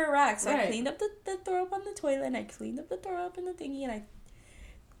there ever a rag? So I cleaned up the throw up on the toilet, and I cleaned up the throw up in the thingy, and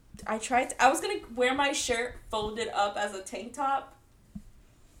I was going to wear my shirt folded up as a tank top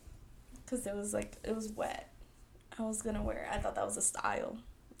because it was wet. I was gonna wear it. I thought that was a style.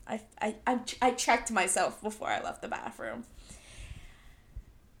 I checked myself before I left the bathroom.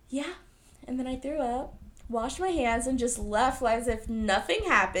 Yeah. And then I threw up, washed my hands, and just left as if nothing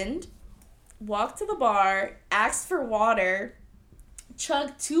happened. Walked to the bar, asked for water,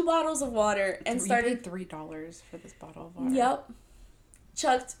 chugged 2 bottles of water, and started... You paid $3 for this bottle of water. Yep.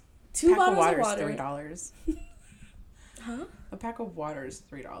 Chugged 2 bottles of water. A pack of water is $3. Huh? A pack of water is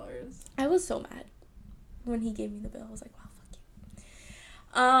 $3. I was so mad when he gave me the bill. I was like, wow, fuck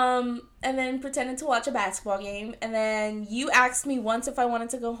you. And then pretended to watch a basketball game. And then you asked me once if I wanted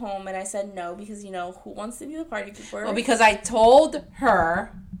to go home, and I said no because, you know, who wants to be the party pooper? Well, because I told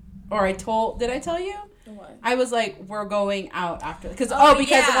her, did I tell you? What? I was like, we're going out after. Because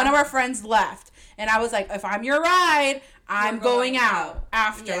yeah. one of our friends left. And I was like, if I'm your ride, I'm going out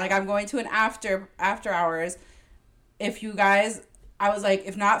after. Yeah. Like, I'm going to an after hours. If you guys, I was like,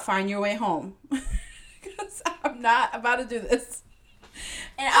 if not, find your way home. Because I'm not about to do this.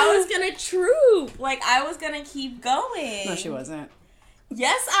 And I was going to troop. Like, I was going to keep going. No, she wasn't.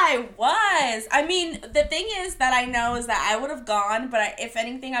 Yes, I was. I mean, the thing is that I know is that I would have gone, but if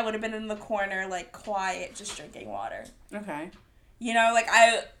anything, I would have been in the corner, like, quiet, just drinking water. Okay. You know, like,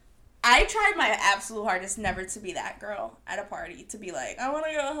 I tried my absolute hardest never to be that girl at a party. To be like, I want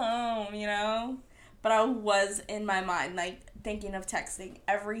to go home, you know? But I was, in my mind, like, thinking of texting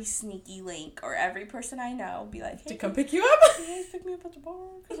every sneaky link or every person I know, be like, hey, to come pick you up? Can you guys pick me up at the bar?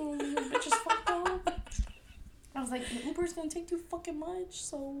 Because the bitch is fucked up. I was like, the Uber's gonna take too fucking much,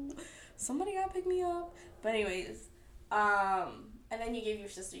 so somebody gotta pick me up. But anyways, and then you gave your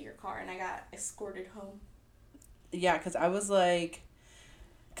sister your car, and I got escorted home. Yeah, because I was like,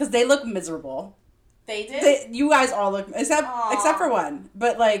 because they look miserable. They did? You guys all look, except for one.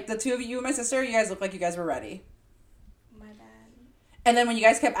 But, like, the two of you and my sister, you guys look like you guys were ready. My bad. And then when you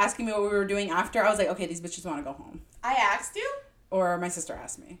guys kept asking me what we were doing after, I was like, okay, these bitches want to go home. I asked you? Or my sister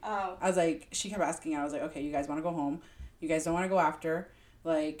asked me. Oh. I was like, she kept asking, and I was like, okay, you guys want to go home. You guys don't want to go after.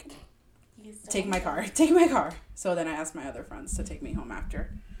 Like, take my car. So then I asked my other friends to take me home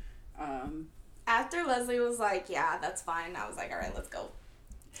after. After Leslie was like, yeah, that's fine. I was like, all right, let's go.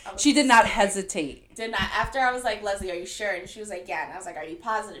 She did not hesitate. Did not. After I was like, Leslie, are you sure? And she was like, yeah. And I was like, are you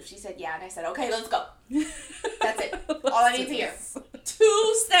positive? She said, yeah. And I said, okay, let's go. That's it. All I need to hear.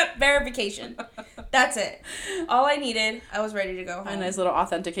 2-step verification. That's it. All I needed. I was ready to go home. A nice little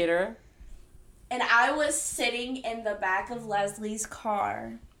authenticator. And I was sitting in the back of Leslie's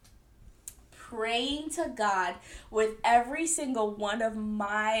car, praying to God with every single one of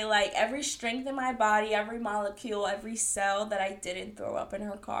my, like, every strength in my body, every molecule, every cell that I didn't throw up in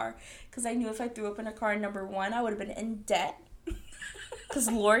her car. Because I knew if I threw up in her car, number one, I would have been in debt.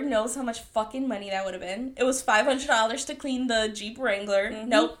 Because Lord knows how much fucking money that would have been. It was $500 to clean the Jeep Wrangler. Mm-hmm.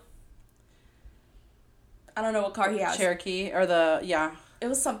 Nope. I don't know what car he has. Cherokee, or It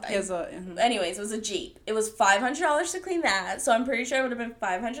was something. Mm-hmm. Anyways, it was a Jeep. It was $500 to clean that, so I'm pretty sure it would have been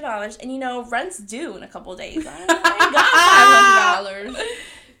 $500. And, you know, rent's due in a couple days. I got $500.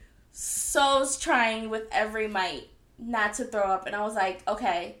 So I was trying with every might not to throw up, and I was like,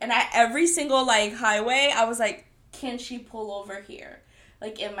 okay. And at every single, like, highway, I was like, can she pull over here?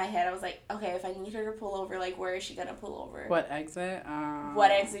 Like, in my head, I was like, okay, if I need her to pull over, like, where is she going to pull over? What exit?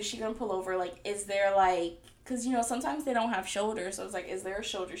 What exit is she going to pull over? Like, is there, like... Because, you know, sometimes they don't have shoulders. So I was like, is there a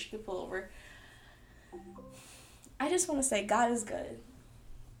shoulder she could pull over? I just want to say God is good.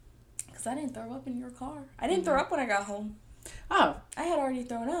 Because I didn't throw up in your car. I didn't throw up when I got home. Oh. I had already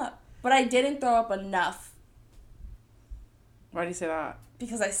thrown up. But I didn't throw up enough. Why do you say that?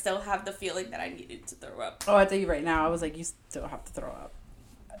 Because I still have the feeling that I needed to throw up. Oh, I thought you right now. I was like, you still have to throw up.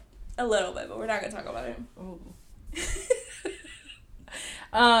 A little bit, but we're not going to talk about it. Oh.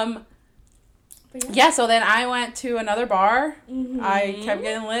 Yeah, so then I went to another bar. Mm-hmm. I kept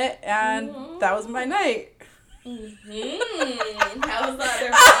getting lit, and that was my night. Mm-hmm. How was the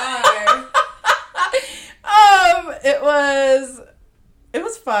other bar? It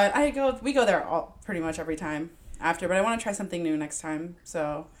was fun. We go there pretty much every time after, but I want to try something new next time.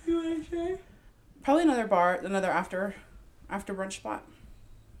 So you want to try? Probably another after brunch spot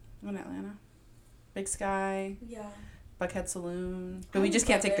in Atlanta. Big Sky. Yeah. Buckhead Saloon, but we just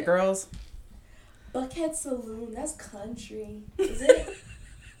can't take the girls. Buckhead Saloon, that's country. Is it?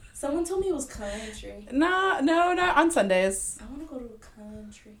 Someone told me it was country. No, not on Sundays. I want to go to a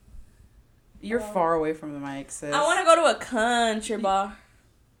country. You're far away from the mic, sis. I want to go to a country bar.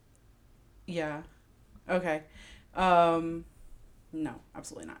 Yeah. Okay. No,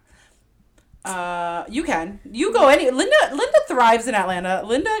 absolutely not. You can. You go Linda thrives in Atlanta.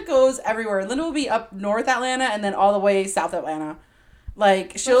 Linda goes everywhere. Linda will be up north Atlanta and then all the way south Atlanta.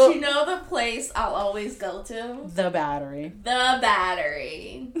 Like, But you know the place I'll always go to? The Battery. The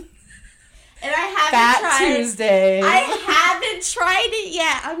Battery. And I haven't tried Fat Tuesday. I haven't tried it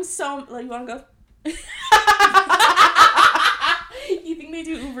yet. I'm so... Like, you want to go? You think they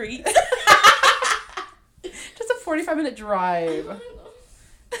do Uber Eats? Just a 45-minute drive. I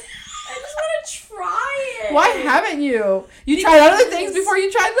just want to try it. Why haven't you? You tried other things before you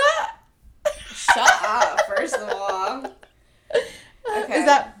tried that? Shut up, first of all. Okay.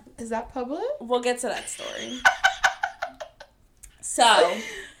 Is that public? We'll get to that story. So,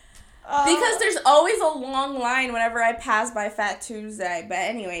 because there's always a long line whenever I pass by Fat Tuesday. But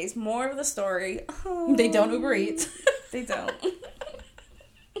anyways, more of the story. They don't Uber Eats. They don't.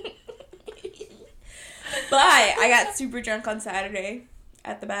 But I got super drunk on Saturday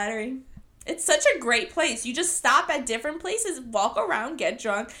at the Battery. It's such a great place. You just stop at different places, walk around, get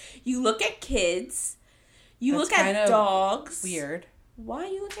drunk. You look at kids. You look at dogs. Weird. Why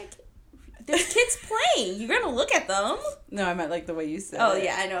you look at kids? There's kids playing. You're going to look at them. No, I meant like the way you said it. Oh,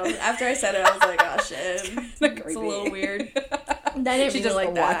 yeah, I know. After I said it, I was like, oh, shit. It's a little weird. I didn't mean just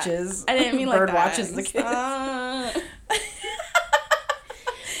like that. Watches. I didn't mean like that. Bird watches the kids.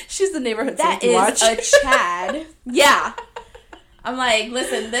 She's the neighborhood that safety watch. That is a Chad. Yeah. I'm like,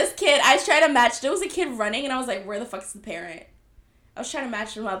 listen, this kid, I tried to match. There was a kid running, and I was like, where the fuck is the parent? I was trying to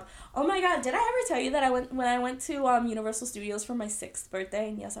match them up. Oh my god, did I ever tell you that when I went to Universal Studios for my 6th birthday?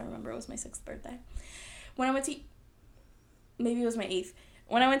 And yes, I remember it was my 6th birthday. When I went to... Maybe it was my 8th.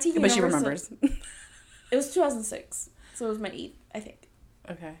 When I went to Universal... But she remembers. It was 2006. So it was my 8th, I think.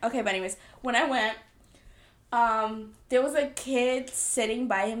 Okay. Okay, but anyways, when I went, there was a kid sitting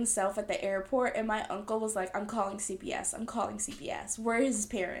by himself at the airport, and my uncle was like, I'm calling CPS. Where are his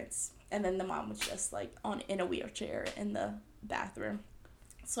parents? And then the mom was just, like, in a wheelchair in the bathroom.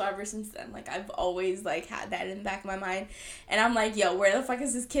 So ever since then, like, I've always, like, had that in the back of my mind. And I'm like, yo, where the fuck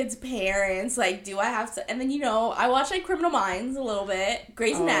is this kid's parents? Like, do I have to... And then, you know, I watch, like, Criminal Minds a little bit.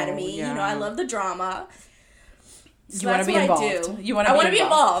 Grey's Anatomy. Yeah. You know, I love the drama. So you want to be involved. I do. I want to be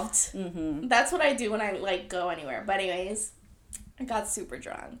involved. Mm-hmm. That's what I do when I, like, go anywhere. But anyways, I got super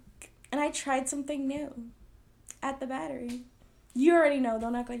drunk. And I tried something new at the Battery. You already know.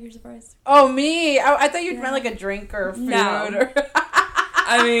 Don't act like you're surprised. Oh, me? I thought you meant like a drink or food. No. Or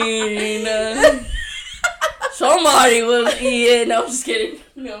I mean, somebody was eating. No, I'm just kidding.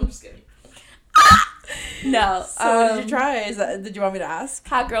 No. So what did you try? Did you want me to ask?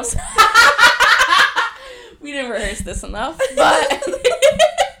 Hot girls. We didn't rehearse this enough, but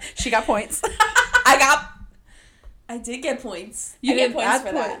she got points. I did get points. You get points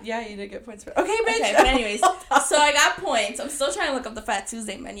for that. Yeah, you did get points for. Okay, bitch. Okay, but anyways, so I got points. I'm still trying to look up the Fat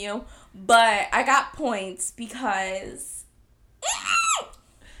Tuesday menu, but I got points because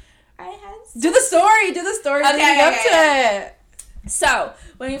I had. Do the story. Okay, leading up to it. So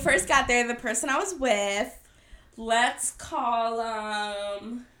when we first got there, the person I was with, let's call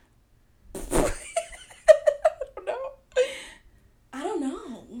I don't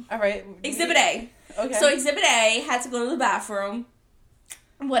know. All right. Exhibit A. Okay. So Exhibit A had to go to the bathroom.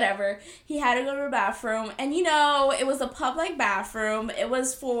 Whatever. He had to go to the bathroom. And, you know, it was a public bathroom. It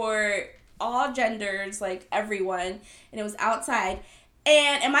was for all genders, like, everyone. And it was outside.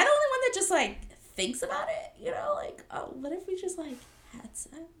 And am I the only one that just, like, thinks about it? You know, like, oh, what if we just, like, had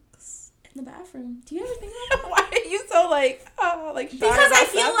sex in the bathroom? Do you ever think about that? Why are you so, like, because I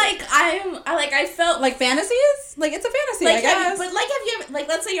feel like I felt like fantasies? Like, it's a fantasy, like, I guess. but, like, have you ever, like,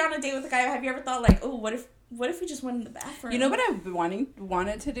 let's say you're on a date with a guy, have you ever thought, like, oh, what if we just went in the bathroom? You know what I've been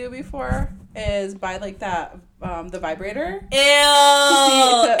wanted to do before is buy, like, that, the vibrator. Ew!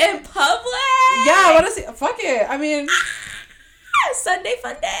 In public? Yeah, I want to see. Fuck it. I mean. Sunday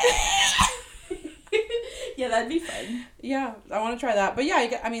fun day. Yeah, that'd be fun. Yeah, I want to try that. But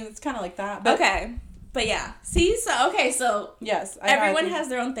yeah, I mean, it's kind of like that. But okay. But yeah. See, so. Yes. Everyone has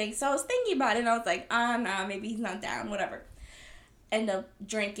their own thing. So I was thinking about it and I was like, nah, maybe he's not down, whatever. End up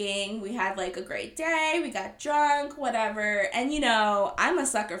drinking. We had, like, a great day. We got drunk, whatever. And, you know, I'm a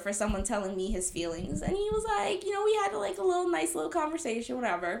sucker for someone telling me his feelings. And he was like, you know, we had, like, a nice little conversation,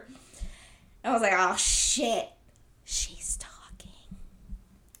 whatever. I was like, oh, shit. She's talking.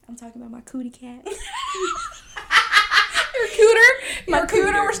 I'm talking about my cootie cat. Your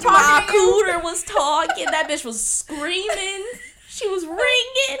cooter was talking. My cooter was talking. That bitch was screaming. She was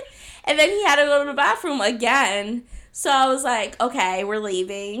ringing. And then he had to go to the bathroom again. So I was like, okay, we're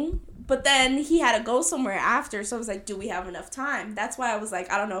leaving. But then he had to go somewhere after. So I was like, do we have enough time? That's why I was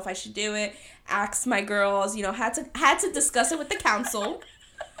like, I don't know if I should do it. Asked my girls, you know, had to discuss it with the council.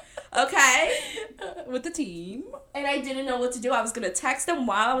 Okay? With the team. And I didn't know what to do. I was going to text him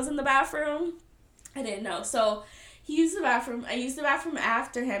while I was in the bathroom. I didn't know. So he used the bathroom. I used the bathroom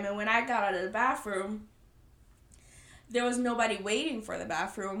after him. And when I got out of the bathroom, there was nobody waiting for the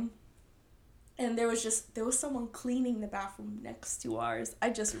bathroom. And there was someone cleaning the bathroom next to ours.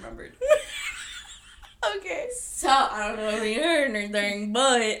 I just remembered. Okay. So, I don't know if he heard anything,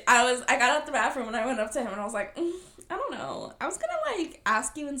 but I got out the bathroom and I went up to him and I was like, I don't know. I was going to, like,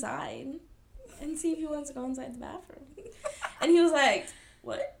 ask you inside and see if he wants to go inside the bathroom. And he was like,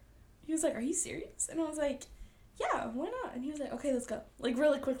 what? He was like, are you serious? And I was like, yeah, why not? And he was like, okay, let's go. Like,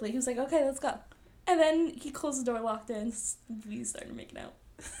 really quickly. He was like, okay, let's go. And then he closed the door, locked in, we started making out.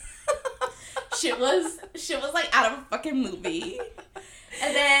 Shit was like out of a fucking movie.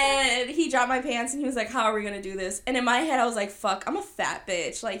 And then he dropped my pants and he was like, how are we gonna do this? And in my head I was like, fuck, I'm a fat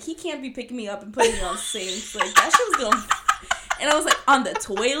bitch. Like, he can't be picking me up and putting me on sinks. Like, that shit was going. And I was like, on the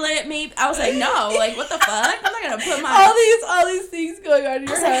toilet maybe? I was like, no, like, what the fuck? I'm not gonna put my all these things going on in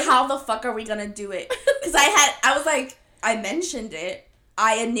your head. Like, how the fuck are we gonna do it? Because I was like, I mentioned it,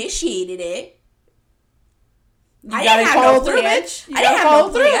 I initiated it. I didn't follow through, bitch. You gotta follow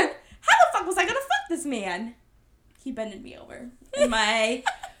through. How the fuck was I gonna fuck this man? He bended me over. In my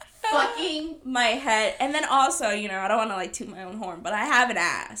my head. And then also, you know, I don't want to, like, toot my own horn, but I have an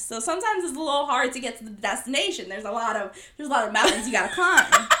ass. So sometimes it's a little hard to get to the destination. There's a lot of mountains you gotta climb.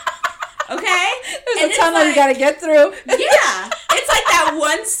 Okay? There's a tunnel you gotta get through. Yeah. It's like that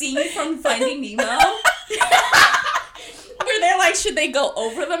one scene from Finding Nemo. Where they're like, should they go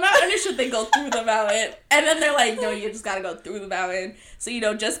over the mountain or should they go through the mountain? And then they're like, no, you just gotta go through the mountain. So, you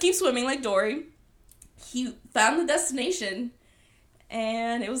know, just keep swimming like Dory. He found the destination.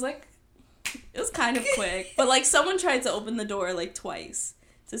 And it was kind of quick. But, like, someone tried to open the door, like, twice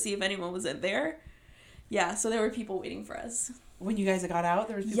to see if anyone was in there. Yeah, so there were people waiting for us. When you guys got out,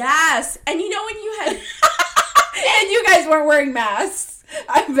 there was people? Yes! And you know when you had... And you guys weren't wearing masks.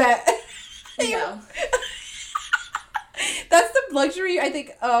 I bet. No. That's the luxury, I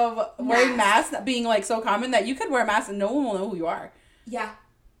think, of wearing masks being, like, so common that you could wear a mask and no one will know who you are. Yeah.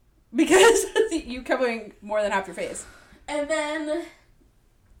 Because you covering more than half your face. And then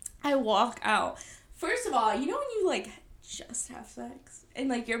I walk out. First of all, you know when you, like, just have sex? And,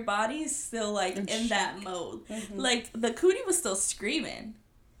 like, your body is still, like, in that mode. Mm-hmm. Like, the cootie was still screaming.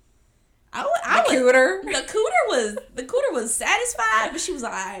 The cooter was satisfied, but she was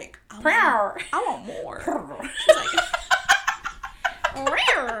like, I want more. She's like,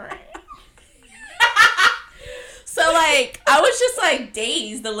 so, like, I was just, like,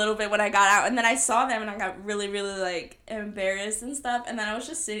 dazed a little bit when I got out, and then I saw them, and I got really, really, like, embarrassed and stuff, and then I was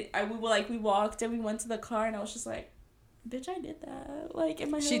just sitting, we walked, and we went to the car, and I was just like, bitch, I did that, like,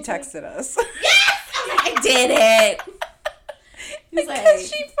 in my head. She texted us. Yes! I did it! Because like,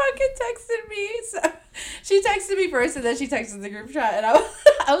 she fucking texted me. So she texted me first, and then she texted the group chat, and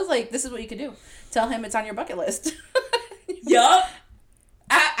I was like, this is what you could do. Tell him it's on your bucket list. Yup.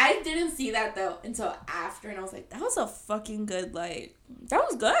 I didn't see that, though, until after, and I was like, that was a fucking good, like, that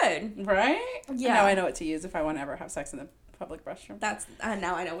was good. Right? Yeah. Now I know what to use if I want to ever have sex in the public restroom.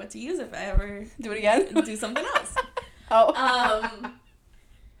 Now I know what to use if I ever... Do it again? Do something else. Oh.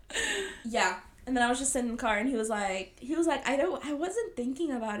 Yeah. And then I was just sitting in the car, and he was like, I wasn't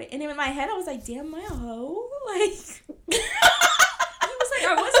thinking about it. And in my head, I was like, damn, am I a hoe? Like, he was like,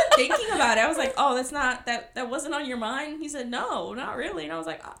 I wasn't thinking about it. I was like, oh, that's not, that wasn't on your mind? He said, no, not really. And I was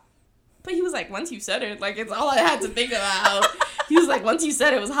like, oh. But he was like, once you said it, like, it's all I had to think about. He was like, once you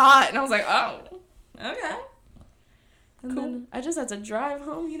said it was hot. And I was like, oh, okay. And cool. Then I just had to drive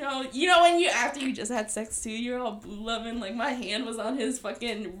home, you know when after you just had sex too, you're all boo loving, like my hand was on his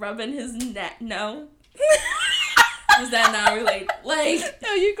fucking rubbing his neck. No. Was that not related? Like,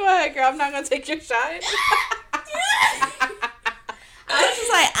 no, you go ahead, girl. I'm not gonna take your shot. I was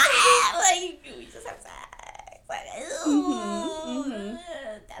just like, we just have sex. Like, ooh,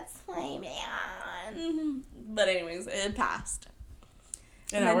 that's my man. But anyways, it passed.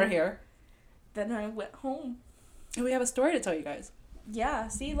 And now we're here. Then I went home. And we have a story to tell you guys. Yeah,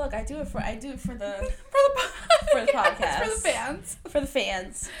 see, look, I do it for the for the podcast. For the fans. For the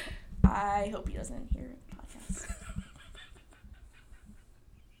fans. I hope he doesn't hear the podcast.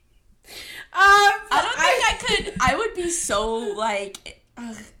 I don't think I would be so, like,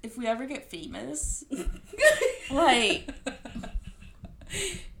 if we ever get famous, like,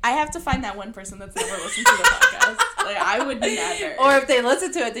 I have to find that one person that's never listened to the podcast. Like, I would never. Or if they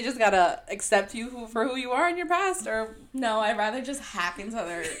listen to it, they just gotta accept you for who you are in your past, or... No, I'd rather just hack into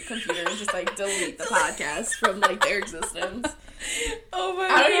their computer and just, like, delete the podcast from, like, their existence. Oh my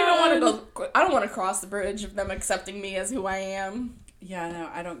God. I don't want to cross the bridge of them accepting me as who I am. Yeah, no,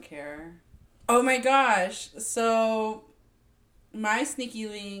 I don't care. Oh my gosh. So, my sneaky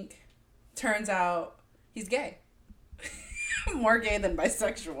link turns out he's gay. More gay than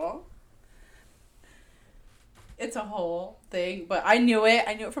bisexual. It's a whole thing, but I knew it.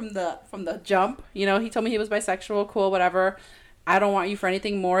 I knew it from the jump. You know, he told me he was bisexual. Cool, whatever. I don't want you for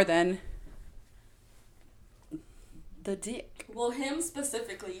anything more than the dick. Well, him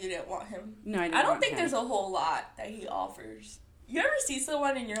specifically, you didn't want him. No, I didn't. I don't think there's a whole lot that he offers. You ever see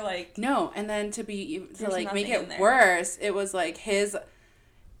someone and you're like, no, and then to like make it worse, it was like his,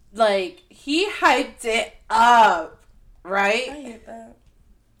 like, he hyped it up. Right? I hate that.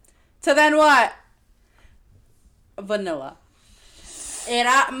 So then what? Vanilla.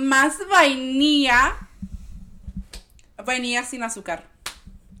 Era más vainilla. Vainilla sin azúcar.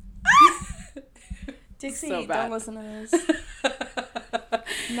 Dixie, so don't listen to this.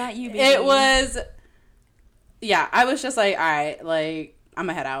 Not you, baby. It was... Yeah, I was just like, all right, like, I'm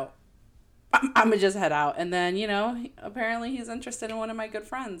gonna head out. I'm gonna just head out. And then, you know, apparently he's interested in one of my good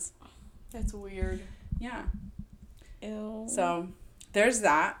friends. That's weird. Yeah. Ew. So, there's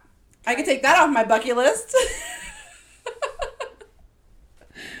that. I could take that off my bucket list.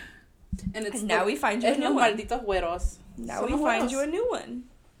 And it's now we find you a new one. Malditos güeros. Now we find you a new one.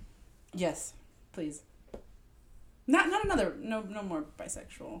 Yes, please. Not another. No more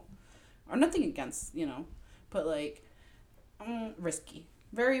bisexual, or nothing against, you know, but like, risky,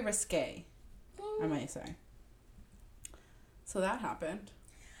 very risque, I might say. So that happened.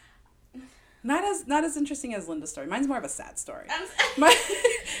 Not as interesting as Linda's story. Mine's more of a sad story. Mine's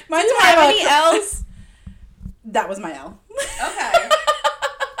Do you have any L's? That was my L. Okay.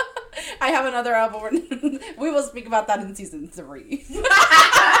 I have another L, but we will speak about that in season 3.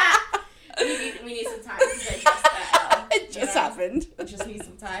 we need some time to digest that L. It just happened. We just need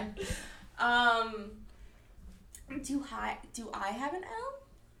some time. Do I have an L?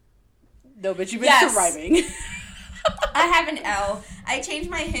 No, but you've been surviving. I have an L. I changed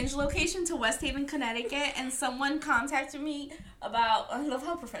my Hinge location to West Haven, Connecticut, and someone contacted me about... I love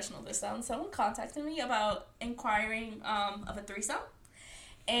how professional this sounds. Someone contacted me about inquiring of a threesome.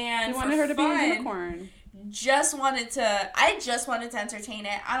 And you wanted her to be a unicorn. I just wanted to entertain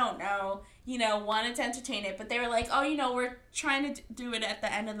it. I don't know. Wanted to entertain it. But they were like, oh, we're trying to do it at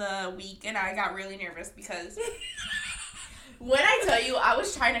the end of the week. And I got really nervous because when I tell you, I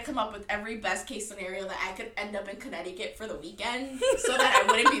was trying to come up with every best case scenario that I could end up in Connecticut for the weekend so that I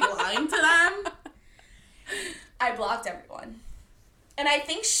wouldn't be lying to them. I blocked everyone. And I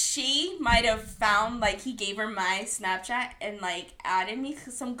think she might have found, he gave her my Snapchat and, added me,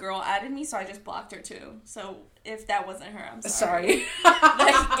 because some girl added me, so I just blocked her, too. So, if that wasn't her, I'm sorry.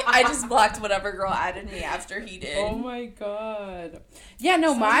 I just blocked whatever girl added me after he did. Oh, my God. Yeah,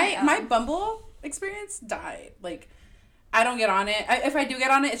 no, my Bumble experience died. I don't get on it. If I do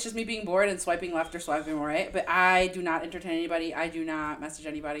get on it, it's just me being bored and swiping left or swiping right. But I do not entertain anybody. I do not message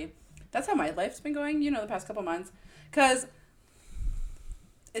anybody. That's how my life's been going, the past couple months. Because...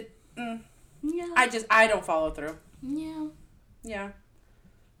 yeah. I don't follow through. Yeah.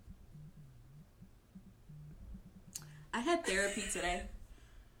 I had therapy today.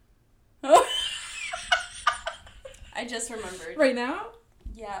 I just remembered. Right now?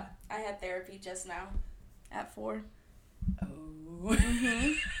 Yeah, I had therapy just now at 4. Oh.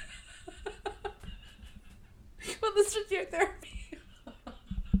 Mm-hmm. Well, this was your therapy.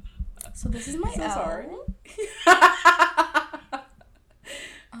 So this is my L. Sorry.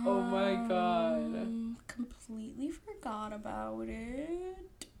 Oh my God. Completely forgot about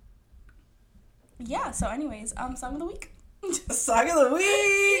it. Yeah, so anyways, song of the week. Song of the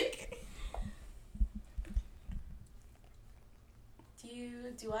week!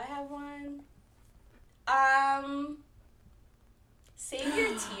 Do I have one? Save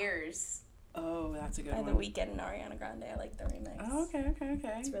Your Tears. Oh, that's a good one. By The Weeknd and Ariana Grande. I like the remix. Oh, okay.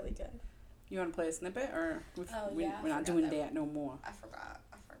 It's really good. You want to play a snippet, or we're not doing that no more? I forgot.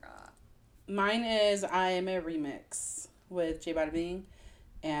 Mine is I Am a Remix with J Balvin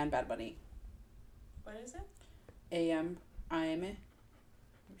and Bad Bunny. What is it? I Am a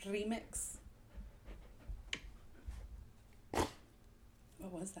Remix.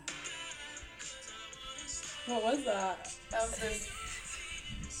 What was that? That was this.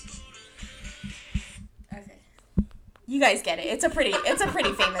 Okay. You guys get it. It's a pretty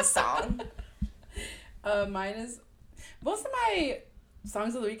famous song. Mine is... Most of my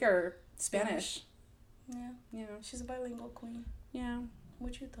songs of the week are Spanish. Yeah. She's a bilingual queen. Yeah.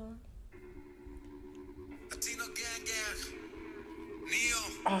 What you thought?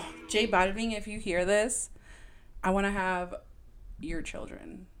 Oh, J Balvin, if you hear this, I want to have your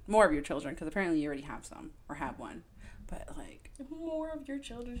children. More of your children, because apparently you already have some, or have one. But, more of your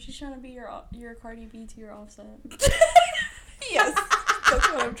children. She's trying to be your Cardi B to your Offset. Yes,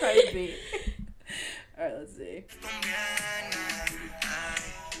 that's what I'm trying to be. All right, let's see.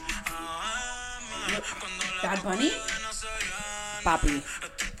 Bad Bunny?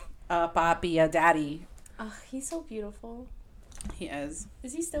 Papi, daddy. Oh, he's so beautiful. He is.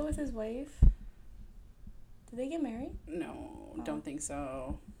 Is he still with his wife? Did they get married? No, don't think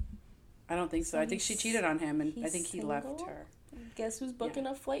so. I don't think so. I think she cheated on him, and I think he left her. Guess who's booking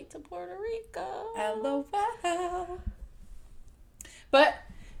a flight to Puerto Rico? LOL. But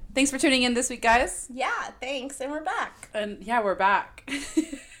thanks for tuning in this week, guys. Yeah, thanks. And we're back. And yeah, we're back.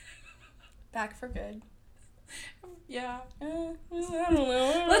 Back for good. Yeah. I don't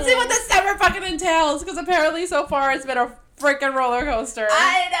know. Let's see what this summer fucking entails, because apparently so far it's been a freaking roller coaster.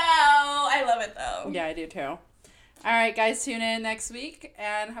 I know. I love it, though. Yeah, I do, too. All right, guys, tune in next week,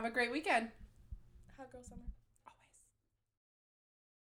 and have a great weekend. Hot girl summer.